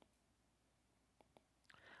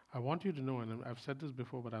 I want you to know, and I've said this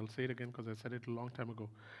before, but I'll say it again because I said it a long time ago,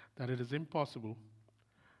 that it is impossible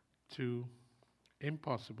to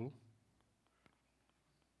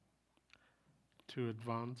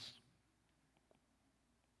advance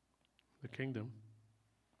the kingdom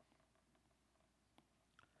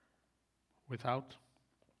without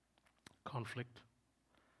conflict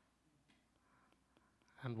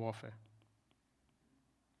and warfare.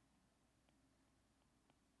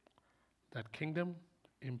 That kingdom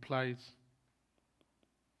implies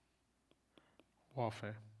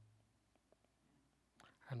warfare.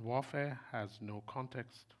 And warfare has no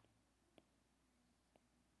context.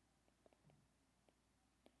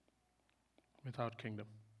 Without kingdom.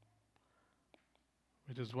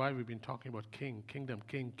 Which is why we've been talking about kingdom,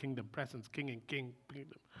 presence, king and king,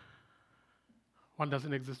 kingdom. One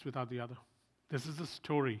doesn't exist without the other. This is the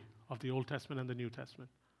story of the Old Testament and the New Testament.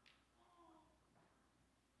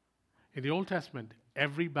 In the Old Testament,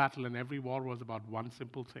 every battle and every war was about one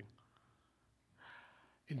simple thing.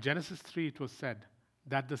 In Genesis 3, it was said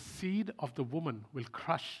that the seed of the woman will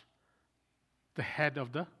crush the head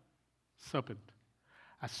of the serpent.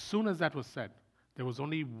 As soon as that was said, there was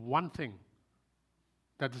only one thing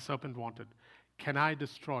that the serpent wanted. Can I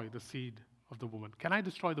destroy the seed of the woman? Can I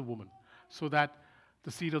destroy the woman so that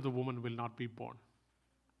the seed of the woman will not be born?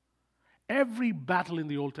 Every battle in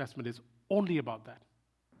the Old Testament is only about that.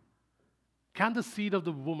 Can the seed of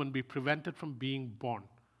the woman be prevented from being born?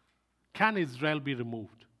 Can Israel be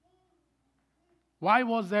removed? Why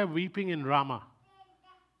was there weeping in Ramah?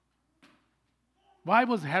 Why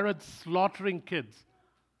was Herod slaughtering kids?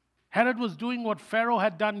 Herod was doing what Pharaoh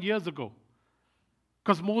had done years ago,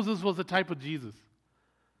 because Moses was the type of Jesus.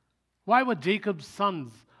 Why were Jacob's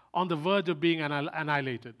sons on the verge of being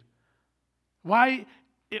annihilated? Why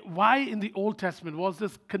in the Old Testament was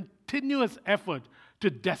this continuous effort to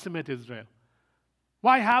decimate Israel?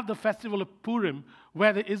 Why have the festival of Purim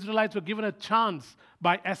where the Israelites were given a chance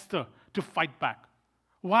by Esther to fight back?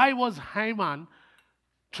 Why was Haman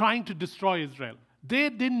trying to destroy Israel? They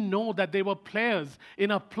didn't know that they were players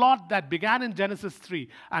in a plot that began in Genesis 3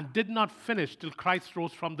 and did not finish till Christ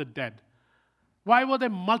rose from the dead. Why were there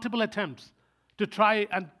multiple attempts to try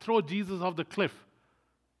and throw Jesus off the cliff?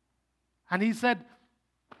 And he said,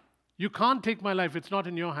 "You can't take my life, it's not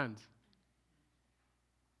in your hands."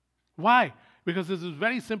 Why? Because this is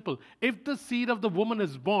very simple. If the seed of the woman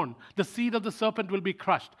is born, the seed of the serpent will be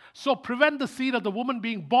crushed. So prevent the seed of the woman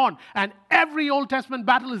being born. And every Old Testament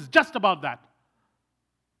battle is just about that.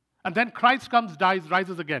 And then Christ comes, dies,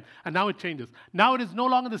 rises again. And now it changes. Now it is no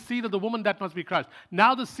longer the seed of the woman that must be crushed.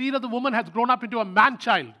 Now the seed of the woman has grown up into a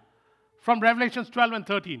man-child from Revelations 12 and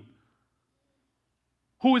 13,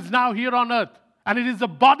 who is now here on earth. And it is the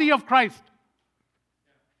body of Christ.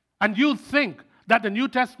 And you think that the New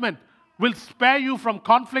Testament will spare you from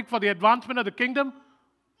conflict for the advancement of the kingdom?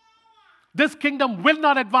 This kingdom will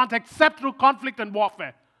not advance except through conflict and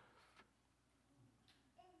warfare.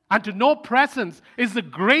 And to know presence is the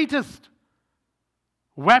greatest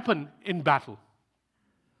weapon in battle.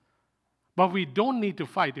 But we don't need to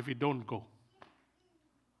fight if we don't go.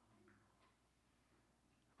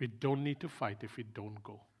 We don't need to fight if we don't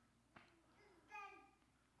go.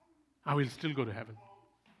 I will still go to heaven.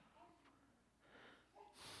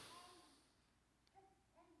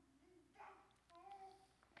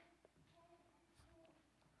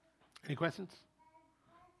 Any questions?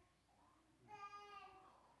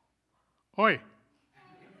 Oi.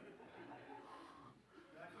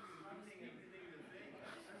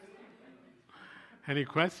 Any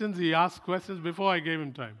questions? He asked questions before I gave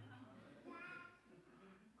him time.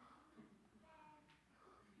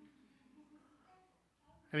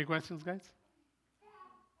 Any questions, guys?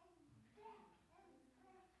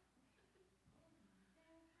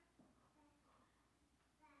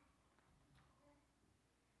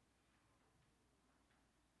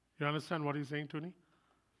 You understand what he's saying, Tony?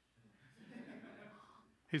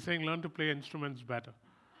 He's saying learn to play instruments better.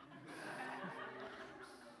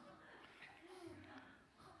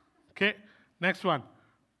 Okay, next one.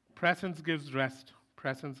 Presence gives rest.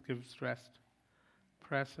 Presence gives rest.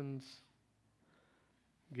 Presence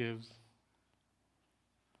gives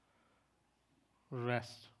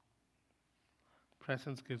rest.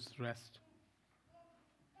 Presence gives rest.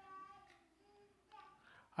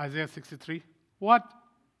 Isaiah 63. What?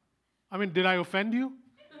 I mean, did I offend you?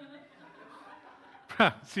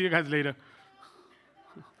 See you guys later.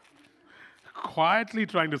 quietly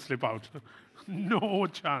trying to slip out. No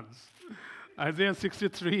chance. Isaiah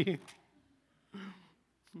 63.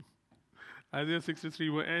 Isaiah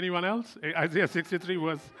 63. Anyone else? Isaiah 63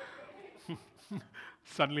 was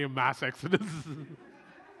suddenly a mass exodus.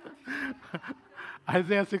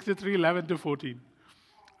 Isaiah 63, 11 to 14.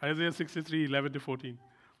 Isaiah 63, 11 to 14.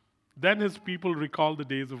 Then his people recall the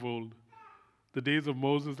days of old, the days of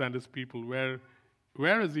Moses and his people.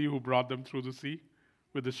 Where is he who brought them through the sea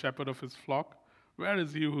with the shepherd of his flock? Where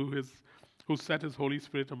is he who set his Holy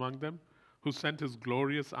Spirit among them, who sent his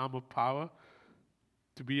glorious arm of power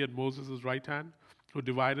to be at Moses' right hand, who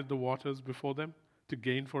divided the waters before them to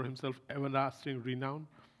gain for himself everlasting renown,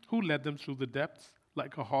 who led them through the depths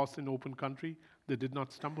like a horse in open country? They did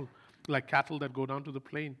not stumble, like cattle that go down to the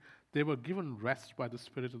plain. They were given rest by the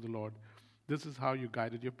Spirit of the Lord. This is how you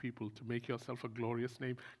guided your people to make yourself a glorious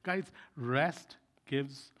name. Guys, rest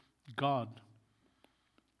gives God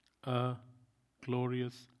a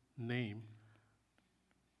glorious name,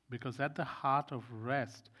 because at the heart of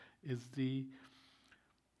rest is the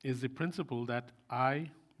principle that I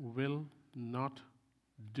will not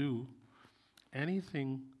do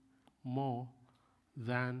anything more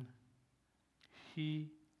than he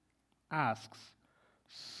asks,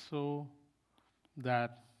 so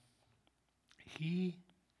that he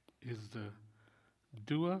is the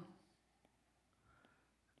doer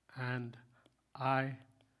and I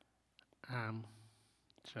am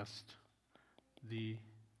just the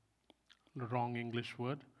wrong English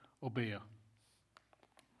word, obeyer.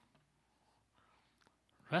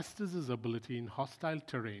 Rest is his ability in hostile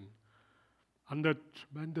terrain, under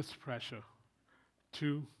tremendous pressure,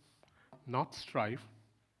 to not strive,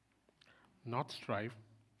 not sweat,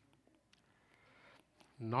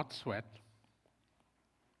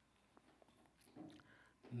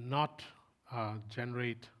 not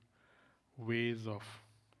generate ways of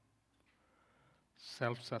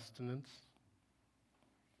self-sustenance,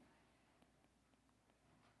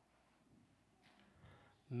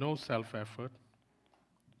 no self-effort.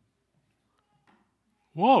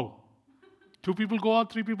 Whoa! 2 people go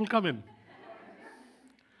out, 3 people come in.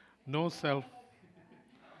 No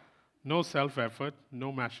self-effort,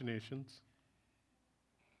 no machinations.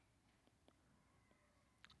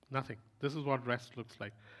 Nothing. This is what rest looks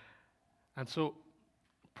like. And so,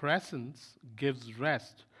 presence gives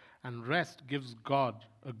rest, and rest gives God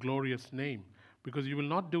a glorious name, because you will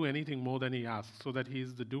not do anything more than he asks, so that he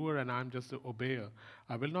is the doer and I'm just the obeyer.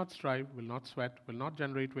 I will not strive, will not sweat, will not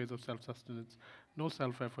generate ways of self-sustenance, no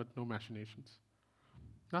self-effort, no machinations.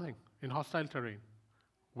 Nothing. In hostile terrain.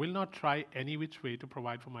 Will not try any which way to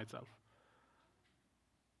provide for myself.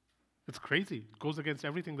 It's crazy. It goes against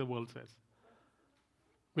everything the world says.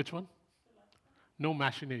 Which one? No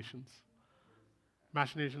machinations.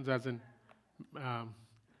 Machinations as in,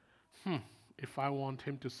 if I want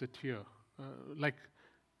him to sit here, like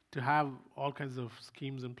to have all kinds of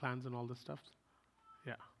schemes and plans and all this stuff.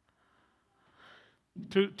 Yeah.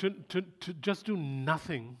 To just do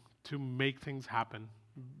nothing to make things happen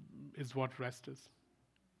is what rest is.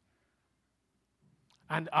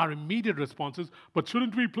 And our immediate response is, but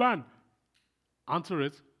shouldn't we plan? Answer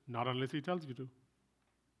is, not unless he tells you to.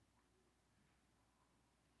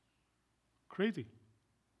 Crazy.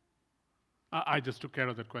 I just took care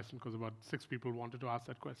of that question because about 6 people wanted to ask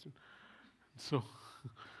that question. So,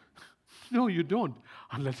 no, you don't,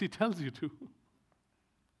 unless he tells you to.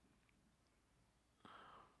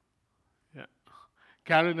 Yeah.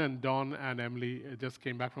 Karen and Dawn and Emily just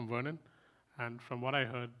came back from Vernon, and from what I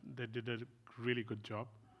heard, they did a really good job.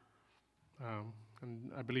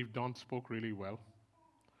 And I believe Dawn spoke really well.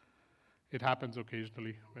 It happens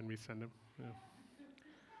occasionally when we send him. Yeah.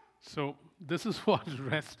 So this is what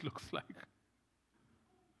rest looks like.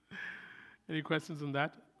 Any questions on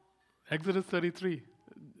that? Exodus 33,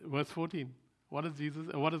 verse 14. What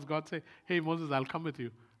does God say? Hey, Moses, I'll come with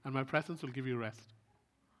you, and my presence will give you rest.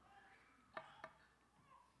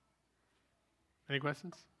 Any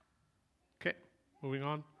questions? Okay, moving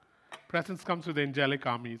on. Presence comes with angelic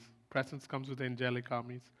armies. Presence comes with angelic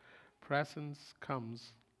armies. Presence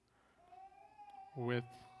comes with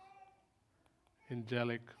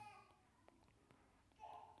angelic.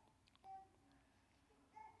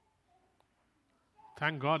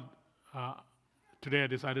 Thank God today I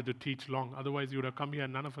decided to teach long. Otherwise, you would have come here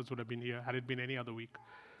and none of us would have been here had it been any other week.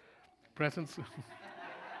 Presence,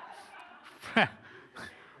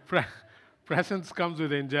 presence comes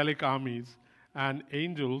with angelic armies, and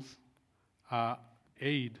angels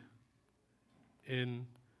aid in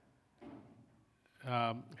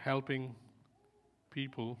helping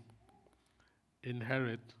people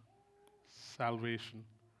inherit salvation.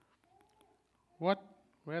 What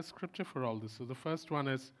Where's scripture for all this? So the first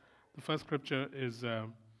scripture is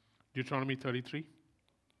Deuteronomy 33.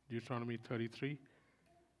 Deuteronomy 33,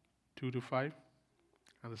 2 to 5.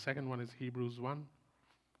 And the second one is Hebrews 1,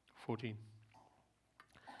 14.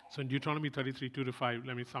 So in Deuteronomy 33, 2 to 5,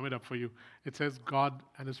 let me sum it up for you. It says God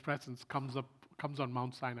and his presence comes on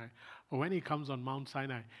Mount Sinai. But when he comes on Mount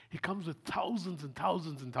Sinai, he comes with thousands and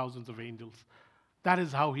thousands and thousands of angels. That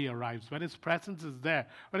is how he arrives. When his presence is there,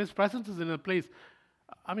 when his presence is in a place,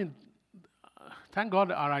 I mean, thank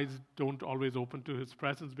God our eyes don't always open to his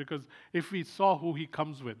presence, because if we saw who he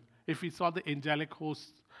comes with, if we saw the angelic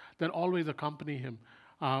hosts that always accompany him,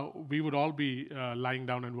 we would all be lying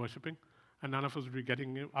down and worshiping, and none of us would be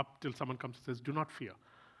getting up till someone comes and says, do not fear.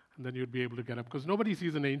 And then you'd be able to get up, because nobody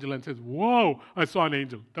sees an angel and says, whoa, I saw an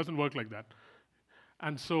angel. It doesn't work like that.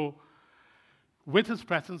 And so with his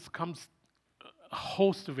presence comes a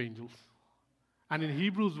host of angels. And in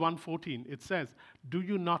Hebrews 1:14, it says, do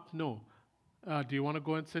you not know? Do you want to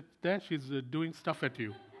go and sit there? She's doing stuff at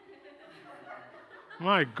you.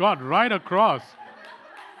 My God, right across.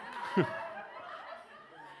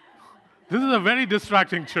 This is a very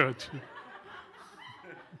distracting church.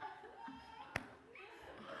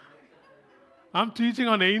 I'm teaching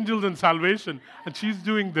on angels and salvation, and she's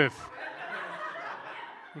doing this.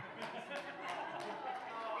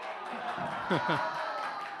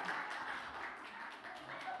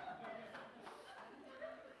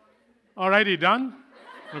 Alrighty, done?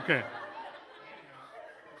 Okay.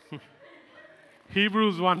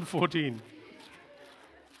 Hebrews 1:14.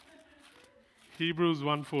 Hebrews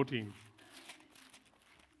 1:14.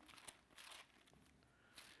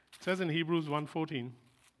 It says in Hebrews 1:14,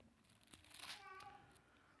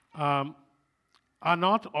 are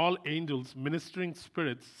not all angels ministering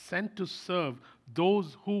spirits sent to serve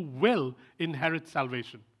those who will inherit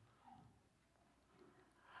salvation?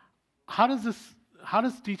 How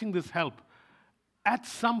does teaching this help? At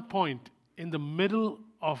some point in the middle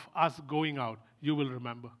of us going out, you will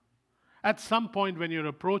remember. At some point when you're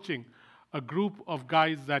approaching a group of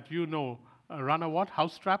guys that you know run a what?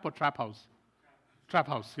 House trap or trap house? Trap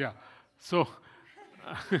house, yeah. So,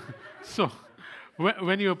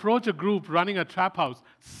 when you approach a group running a trap house,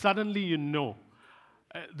 suddenly you know.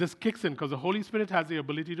 This kicks in because the Holy Spirit has the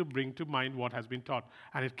ability to bring to mind what has been taught.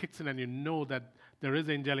 And it kicks in and you know that there is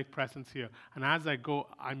angelic presence here. And as I go,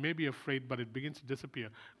 I may be afraid, but it begins to disappear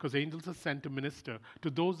because angels are sent to minister to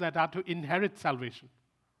those that are to inherit salvation.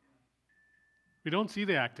 We don't see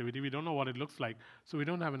their activity. We don't know what it looks like. So we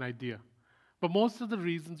don't have an idea. But most of the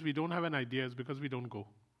reasons we don't have an idea is because we don't go.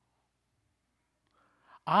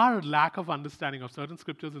 Our lack of understanding of certain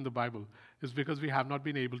scriptures in the Bible is because we have not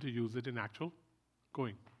been able to use it in actual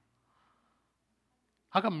going.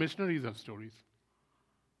 How come missionaries have stories?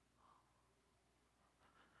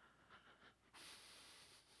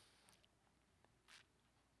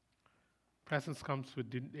 Presence comes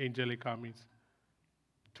with angelic armies.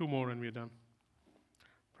 2 more and we're done.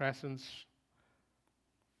 Presence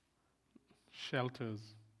shelters.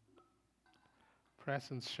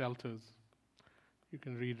 Presence shelters. You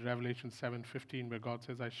can read Revelation 7:15 where God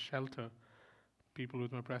says, I shelter people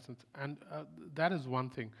with my presence. And that is one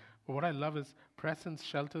thing. But what I love is presence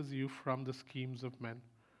shelters you from the schemes of men.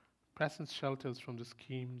 Presence shelters from the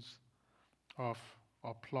schemes of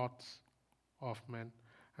or plots of men.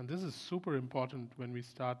 And this is super important when we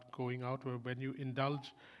start going out or when you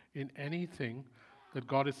indulge in anything that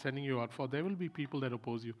God is sending you out for. There will be people that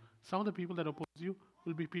oppose you. Some of the people that oppose you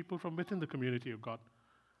will be people from within the community of God.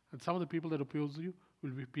 And some of the people that oppose you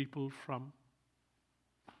will be people from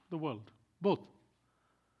the world. Both.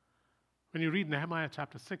 When you read Nehemiah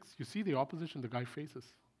chapter 6, you see the opposition the guy faces.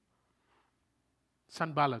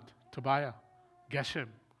 Sanballat, Tobiah, Geshem,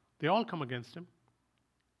 they all come against him.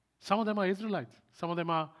 Some of them are Israelites. Some of them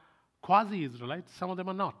are quasi-Israelites. Some of them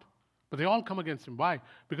are not. But they all come against him. Why?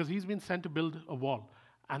 Because he's been sent to build a wall,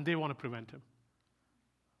 and they want to prevent him.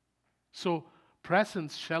 So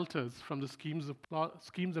presence shelters from the schemes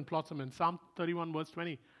and plots of men. Psalm 31 verse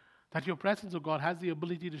 20. That your presence, O God, has the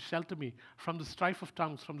ability to shelter me from the strife of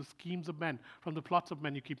tongues, from the schemes of men, from the plots of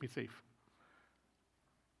men. You keep me safe.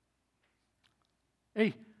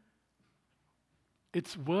 Hey,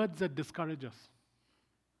 it's words that discourage us.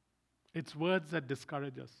 It's words that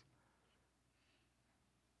discourage us.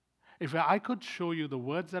 If I could show you the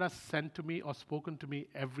words that are sent to me or spoken to me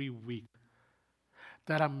every week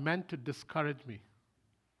that are meant to discourage me,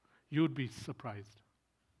 you'd be surprised.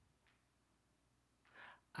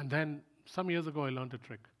 And then some years ago I learned a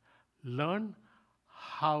trick. Learn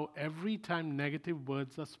how every time negative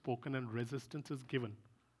words are spoken and resistance is given,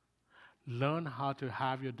 learn how to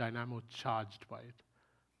have your dynamo charged by it.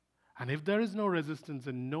 And if there is no resistance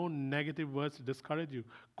and no negative words to discourage you,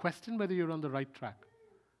 question whether you're on the right track.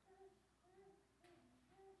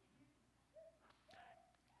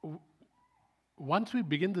 Once we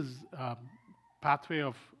begin this pathway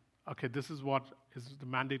of, okay, this is what is the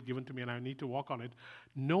mandate given to me and I need to walk on it,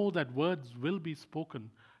 know that words will be spoken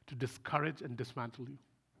to discourage and dismantle you.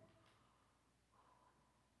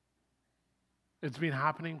 It's been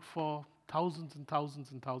happening for thousands and thousands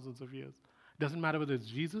and thousands of years. It doesn't matter whether it's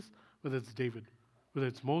Jesus, whether it's David, whether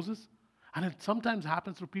it's Moses. And it sometimes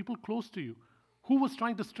happens to people close to you. Who was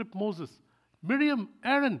trying to strip Moses? Miriam,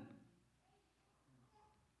 Aaron.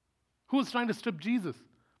 Who was trying to strip Jesus?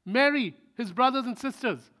 Mary, his brothers and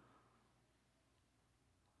sisters.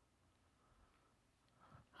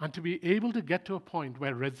 And to be able to get to a point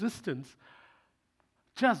where resistance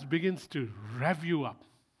just begins to rev you up.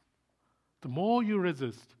 The more you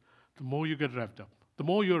resist, the more you get revved up. The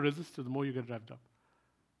more you resist, the more you get revved up.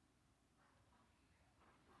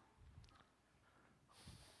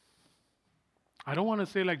 I don't want to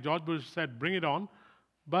say like George Bush said, bring it on,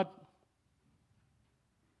 but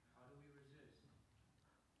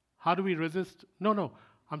how do we resist? No.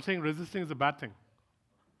 I'm saying resisting is a bad thing.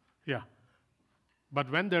 Yeah. But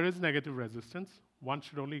when there is negative resistance, one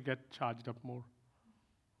should only get charged up more.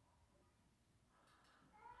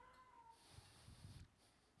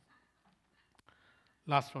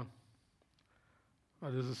 Last one.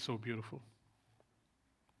 Oh, this is so beautiful.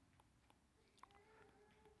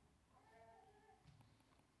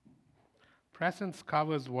 Presence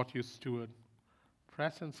covers what you steward.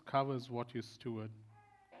 Presence covers what you steward.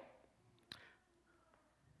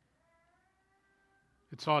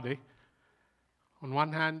 It's odd, eh? On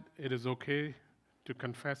one hand, it is okay to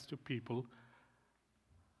confess to people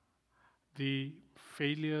the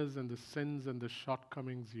failures and the sins and the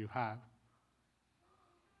shortcomings you have.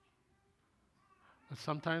 But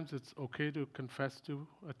sometimes it's okay to confess to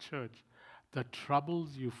a church the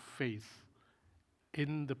troubles you face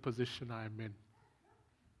in the position I am in.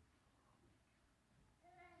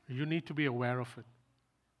 You need to be aware of it.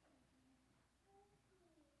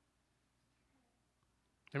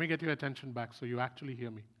 Let me get your attention back so you actually hear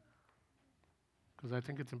me, because I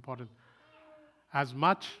think it's important. As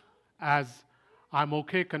much as I'm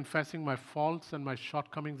okay confessing my faults and my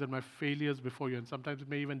shortcomings and my failures before you, and sometimes it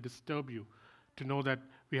may even disturb you to know that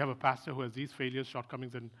we have a pastor who has these failures,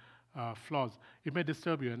 shortcomings, and flaws. It may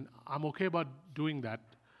disturb you, and I'm okay about doing that.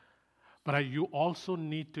 But you also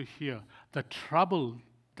need to hear the trouble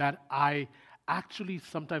that I actually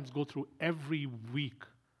sometimes go through every week.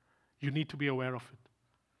 You need to be aware of it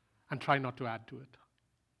and try not to add to it.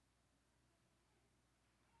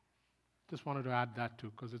 Just wanted to add that too,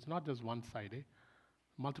 because it's not just one side, eh?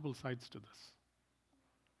 Multiple sides to this.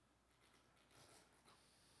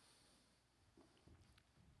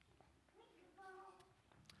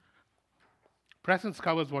 Presence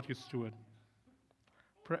covers what you steward.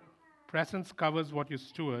 Presence covers what you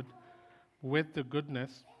steward with the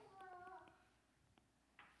goodness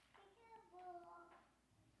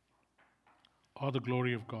or the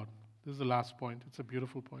glory of God. This is the last point. It's a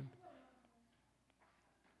beautiful point.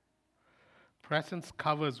 Presence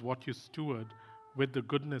covers what you steward with the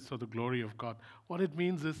goodness or the glory of God. What it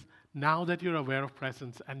means is, now that you're aware of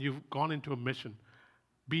presence and you've gone into a mission,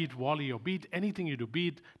 be it Wally or be it anything you do, be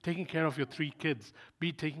it taking care of your 3 kids, be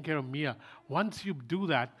it taking care of Mia, once you do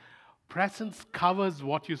that, presence covers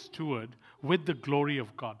what you steward with the glory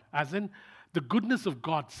of God. As in, the goodness of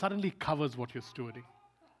God suddenly covers what you're stewarding.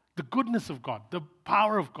 The goodness of God, the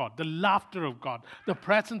power of God, the laughter of God, the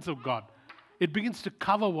presence of God. It begins to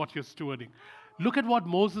cover what you're stewarding. Look at what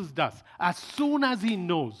Moses does. As soon as he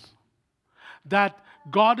knows that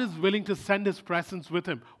God is willing to send his presence with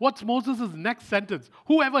him, what's Moses' next sentence?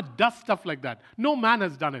 Whoever does stuff like that, no man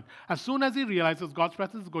has done it. As soon as he realizes God's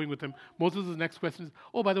presence is going with him, Moses' next question is,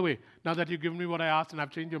 oh, by the way, now that you've given me what I asked and I've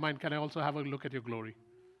changed your mind, can I also have a look at your glory?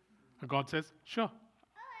 And God says, sure,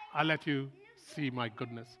 I'll let you see my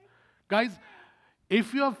goodness. Guys,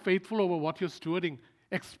 if you are faithful over what you're stewarding,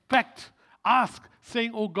 ask,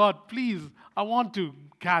 saying, oh God, please, I want to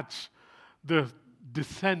catch the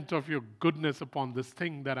descent of your goodness upon this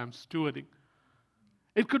thing that I'm stewarding.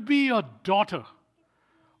 It could be your daughter,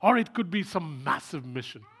 or it could be some massive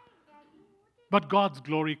mission. But God's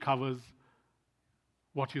glory covers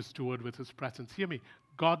what you steward with his presence. Hear me.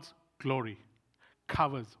 God's glory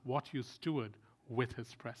covers what you steward with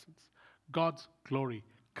his presence. God's glory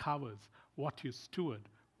covers what you steward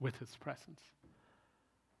with his presence.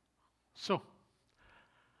 So,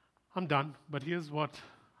 I'm done, but here's what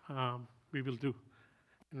we will do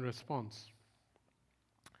in response.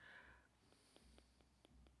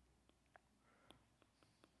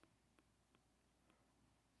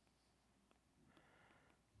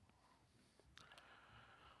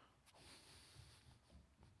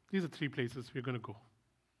 These are 3 places we're going to go.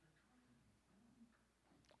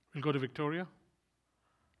 We'll go to Victoria,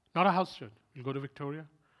 not a house church. We'll go to Victoria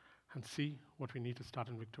and see what we need to start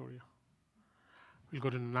in Victoria. We'll go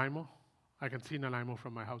to Nanaimo. I can see Nanaimo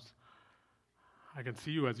from my house. I can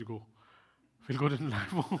see you as you go. We'll go to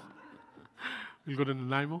Nanaimo. We'll go to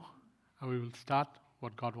Nanaimo, and we will start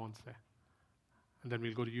what God wants there. And then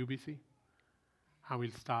we'll go to UBC, and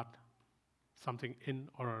we'll start something in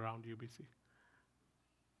or around UBC.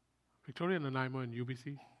 Victoria, Nanaimo, and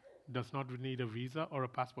UBC does not need a visa or a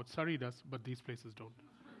passport. Surrey does, but these places don't.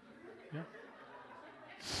 Yeah?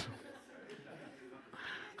 So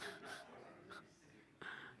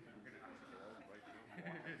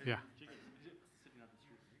yeah.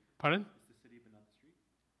 Pardon?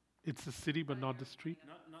 It's the city but not the street?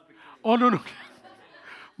 Oh, no.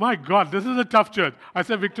 My God, this is a tough church. I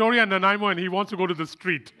said Victoria and Nanaimo, and he wants to go to the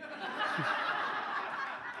street.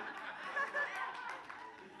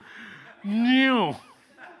 No.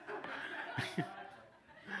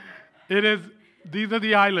 These are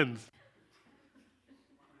the islands.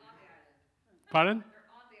 Pardon?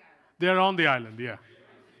 They are on the island, yeah.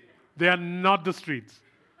 They are not the streets.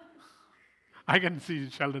 I can see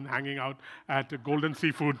Sheldon hanging out at Golden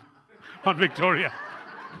Seafood on Victoria.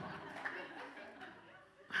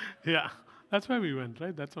 Yeah, that's where we went,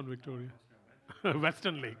 right? That's on Victoria.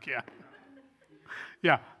 Western Lake, yeah.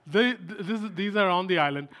 Yeah, these are on the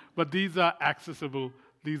island, but these are accessible.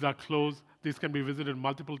 These are close. These can be visited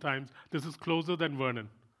multiple times. This is closer than Vernon.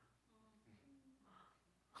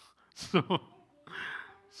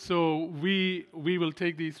 So we will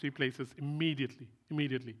take these 3 places immediately,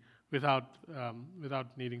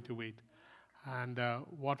 without needing to wait. And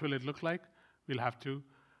what will it look like? We'll have to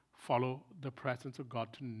follow the presence of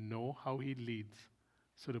God to know how He leads.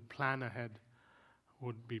 So to plan ahead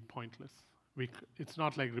would be pointless. It's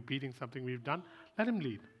not like repeating something we've done. Let Him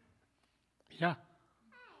lead. Yeah.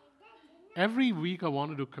 Every week I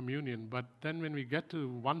want to do communion, but then when we get to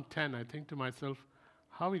 110, I think to myself,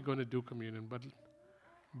 how are we going to do communion?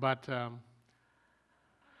 But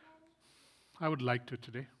I would like to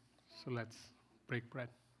today. So let's break bread.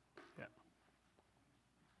 Yeah.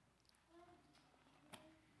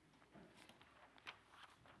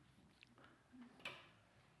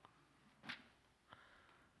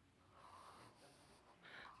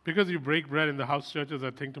 Because you break bread in the house churches, I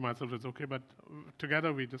think to myself, it's okay, but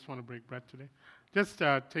together we just want to break bread today. Just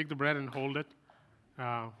take the bread and hold it.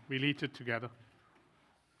 We'll eat it together.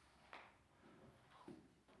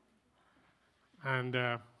 And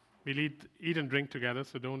we'll eat and drink together,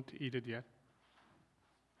 so don't eat it yet.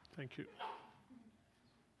 Thank you.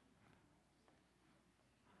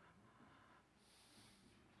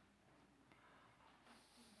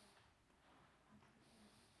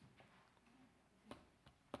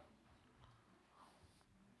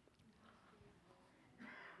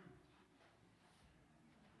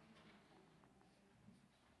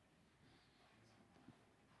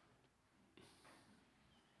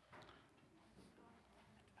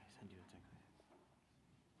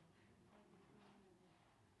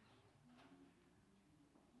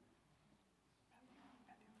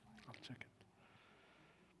 I'll check it.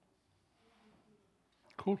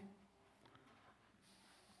 Cool.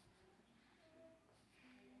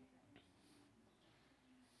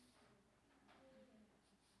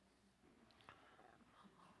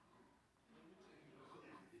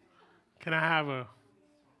 Can I have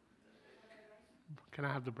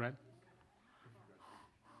the bread?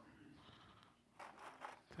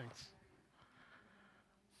 Thanks.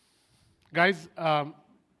 Guys,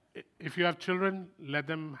 if you have children, let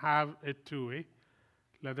them have it too, eh?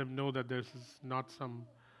 Let them know that this is not some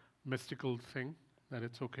mystical thing, that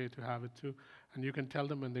it's okay to have it too. And you can tell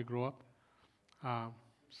them when they grow up.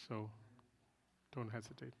 So don't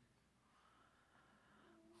hesitate.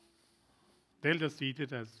 They'll just eat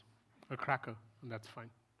it as a cracker, and that's fine.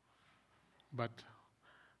 But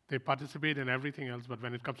they participate in everything else, but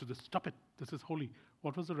when it comes to this, stop it, this is holy.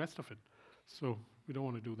 What was the rest of it? So we don't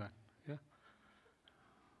want to do that, yeah?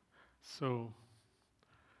 So,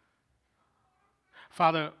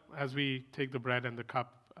 Father, as we take the bread and the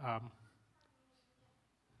cup,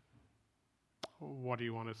 what do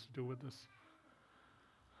you want us to do with this?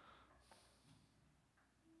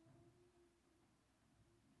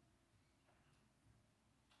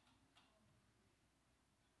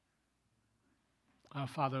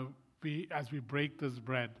 Father, as we break this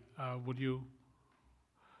bread, would you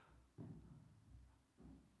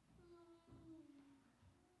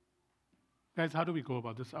guys, how do we go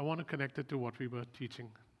about this? I want to connect it to what we were teaching.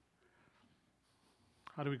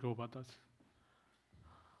 How do we go about this?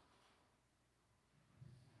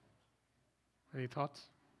 Any thoughts?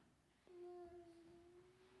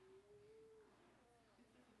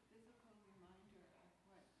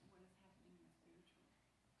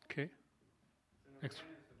 Ex-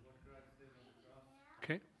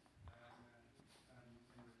 okay.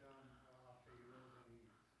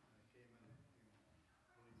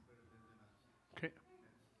 Okay.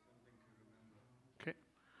 Okay.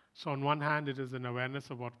 So on one hand, it is an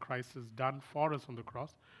awareness of what Christ has done for us on the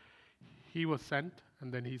cross. He was sent,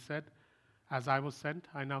 and then he said, "As I was sent,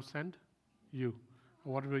 I now send you."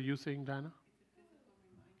 What were you saying, Diana?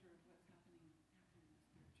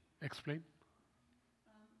 Explain.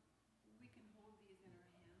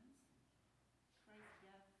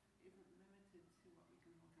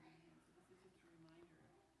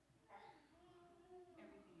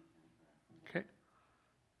 Okay.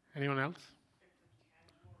 Anyone else?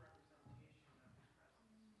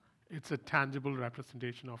 It's a tangible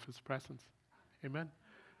representation of his presence. Amen.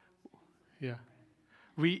 Yeah.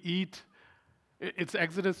 We eat. It's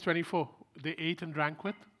Exodus 24. They ate and drank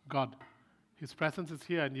with God. His presence is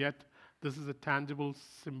here, and yet this is a tangible,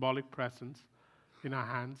 symbolic presence in our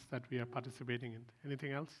hands that we are participating in.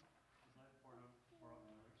 Anything else?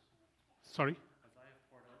 Sorry?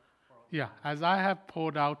 Yeah. As I have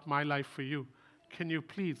poured out my life for you, can you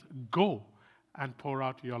please go and pour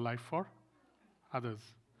out your life for others?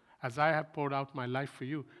 As I have poured out my life for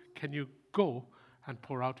you, can you go and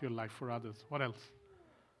pour out your life for others? What else?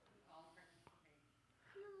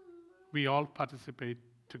 We all participate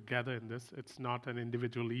together in this. It's not an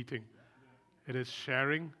individual eating. It is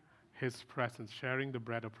sharing his presence, sharing the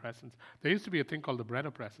bread of presence. There used to be a thing called the bread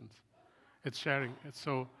of presence. It's sharing.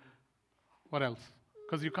 So, what else?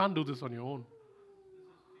 Because you can't do this on your own.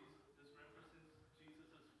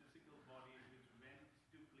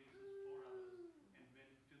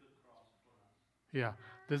 Yeah,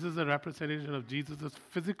 this is a representation of Jesus'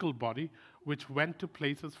 physical body, which went to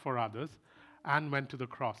places for others and went to the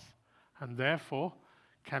cross. And therefore,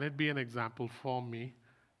 can it be an example for me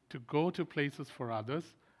to go to places for others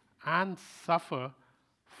and suffer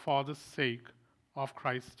for the sake of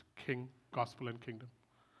Christ, King, gospel, and kingdom?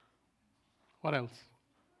 What else?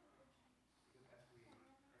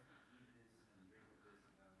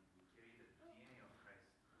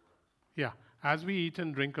 Yeah, as we eat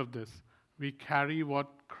and drink of this, we carry what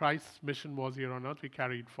Christ's mission was here on earth, we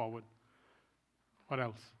carry it forward. What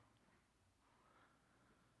else?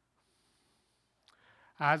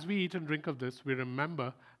 As we eat and drink of this, we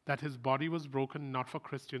remember that his body was broken not for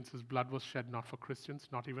Christians, his blood was shed not for Christians,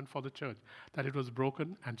 not even for the church, that it was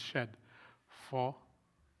broken and shed for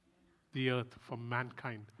the earth, for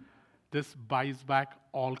mankind. This buys back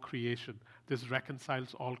all creation. This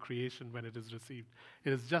reconciles all creation when it is received.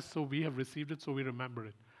 It is just so we have received it, so we remember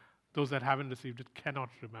it. Those that haven't received it cannot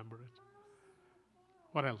remember it.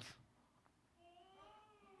 What else?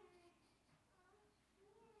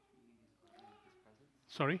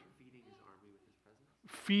 Sorry?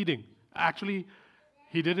 Feeding. Actually,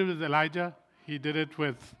 he did it with Elijah. He did it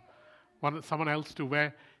with someone else too,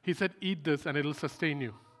 where he said, "Eat this and it'll sustain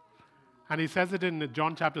you." And he says it in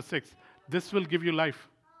John chapter 6. This will give you life.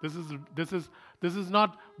 This is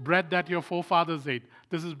not bread that your forefathers ate.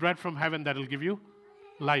 This is bread from heaven that will give you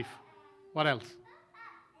life. What else?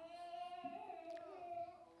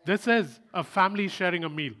 This is a family sharing a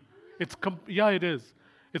meal. It is.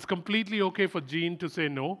 It's completely okay for Jean to say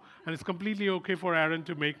no, and it's completely okay for Aaron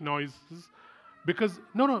to make noises. Because,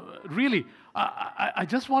 no, really, I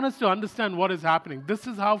just want us to understand what is happening. This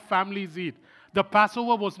is how families eat. The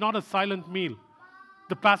Passover was not a silent meal.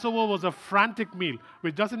 The Passover was a frantic meal,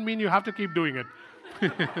 which doesn't mean you have to keep doing it.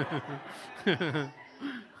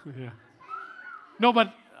 Yeah. No,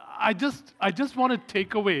 but I just want to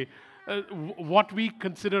take away what we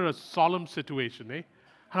consider a solemn situation, eh?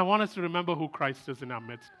 And I want us to remember who Christ is in our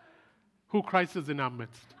midst. Who Christ is in our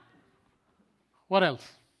midst. What else?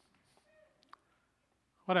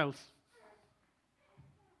 What else?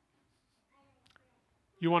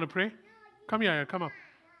 You want to pray? Come here, come up.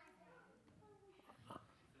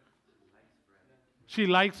 She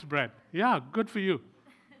likes bread. Yeah, good for you.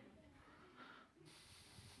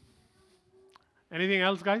 Anything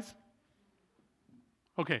else, guys?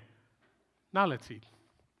 Okay, now let's eat.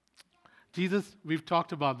 Jesus, we've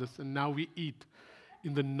talked about this, and now we eat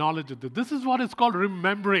in the knowledge of this. This is what is called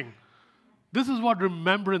remembering. This is what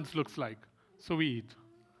remembrance looks like. So we eat.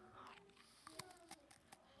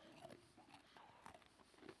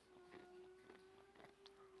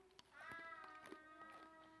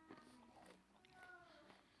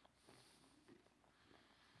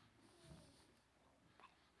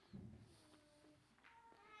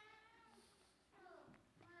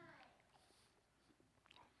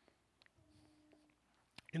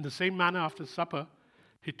 In the same manner, after supper,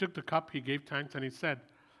 he took the cup, he gave thanks, and he said,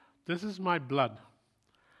 "This is my blood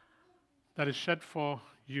that is shed for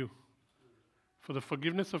you. for the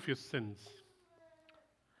forgiveness of your sins.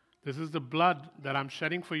 This is the blood that I'm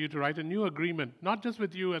shedding for you to write a new agreement, not just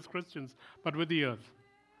with you as Christians, but with the earth.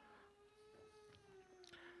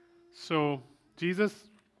 So, Jesus,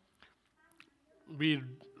 we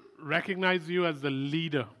recognize you as the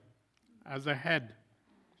leader, as the head,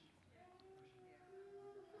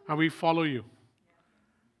 and we follow you.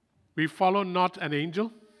 We follow not an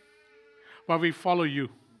angel, but we follow you.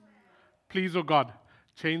 Please, oh God,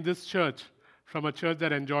 change this church from a church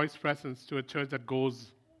that enjoys presence to a church that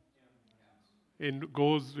goes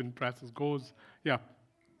in presence,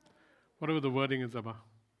 whatever the wording is about.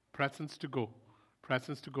 Presence to go.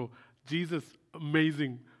 Jesus,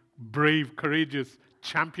 amazing, brave, courageous,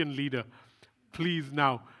 champion leader. Please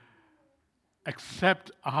now accept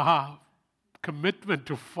our commitment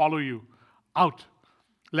to follow you out.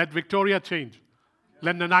 Let Victoria change.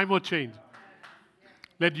 Let Nanaimo change.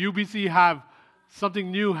 Let UBC have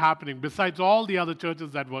something new happening besides all the other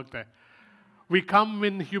churches that work there. We come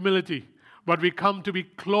in humility, but we come to be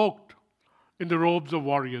cloaked in the robes of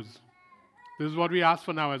warriors. This is what we ask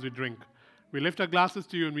for now as we drink. We lift our glasses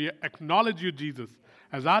to you and we acknowledge you, Jesus,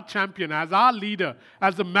 as our champion, as our leader,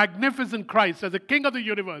 as the magnificent Christ, as the King of the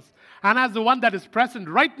universe, and as the one that is present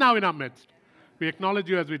right now in our midst. We acknowledge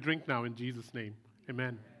you as we drink now in Jesus' name.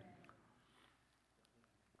 Amen.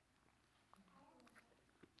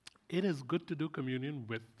 It is good to do communion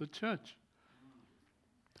with the church.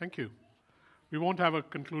 Thank you. We won't have a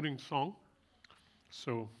concluding song,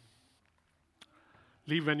 so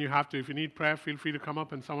leave when you have to. If you need prayer, feel free to come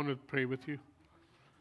up and someone will pray with you.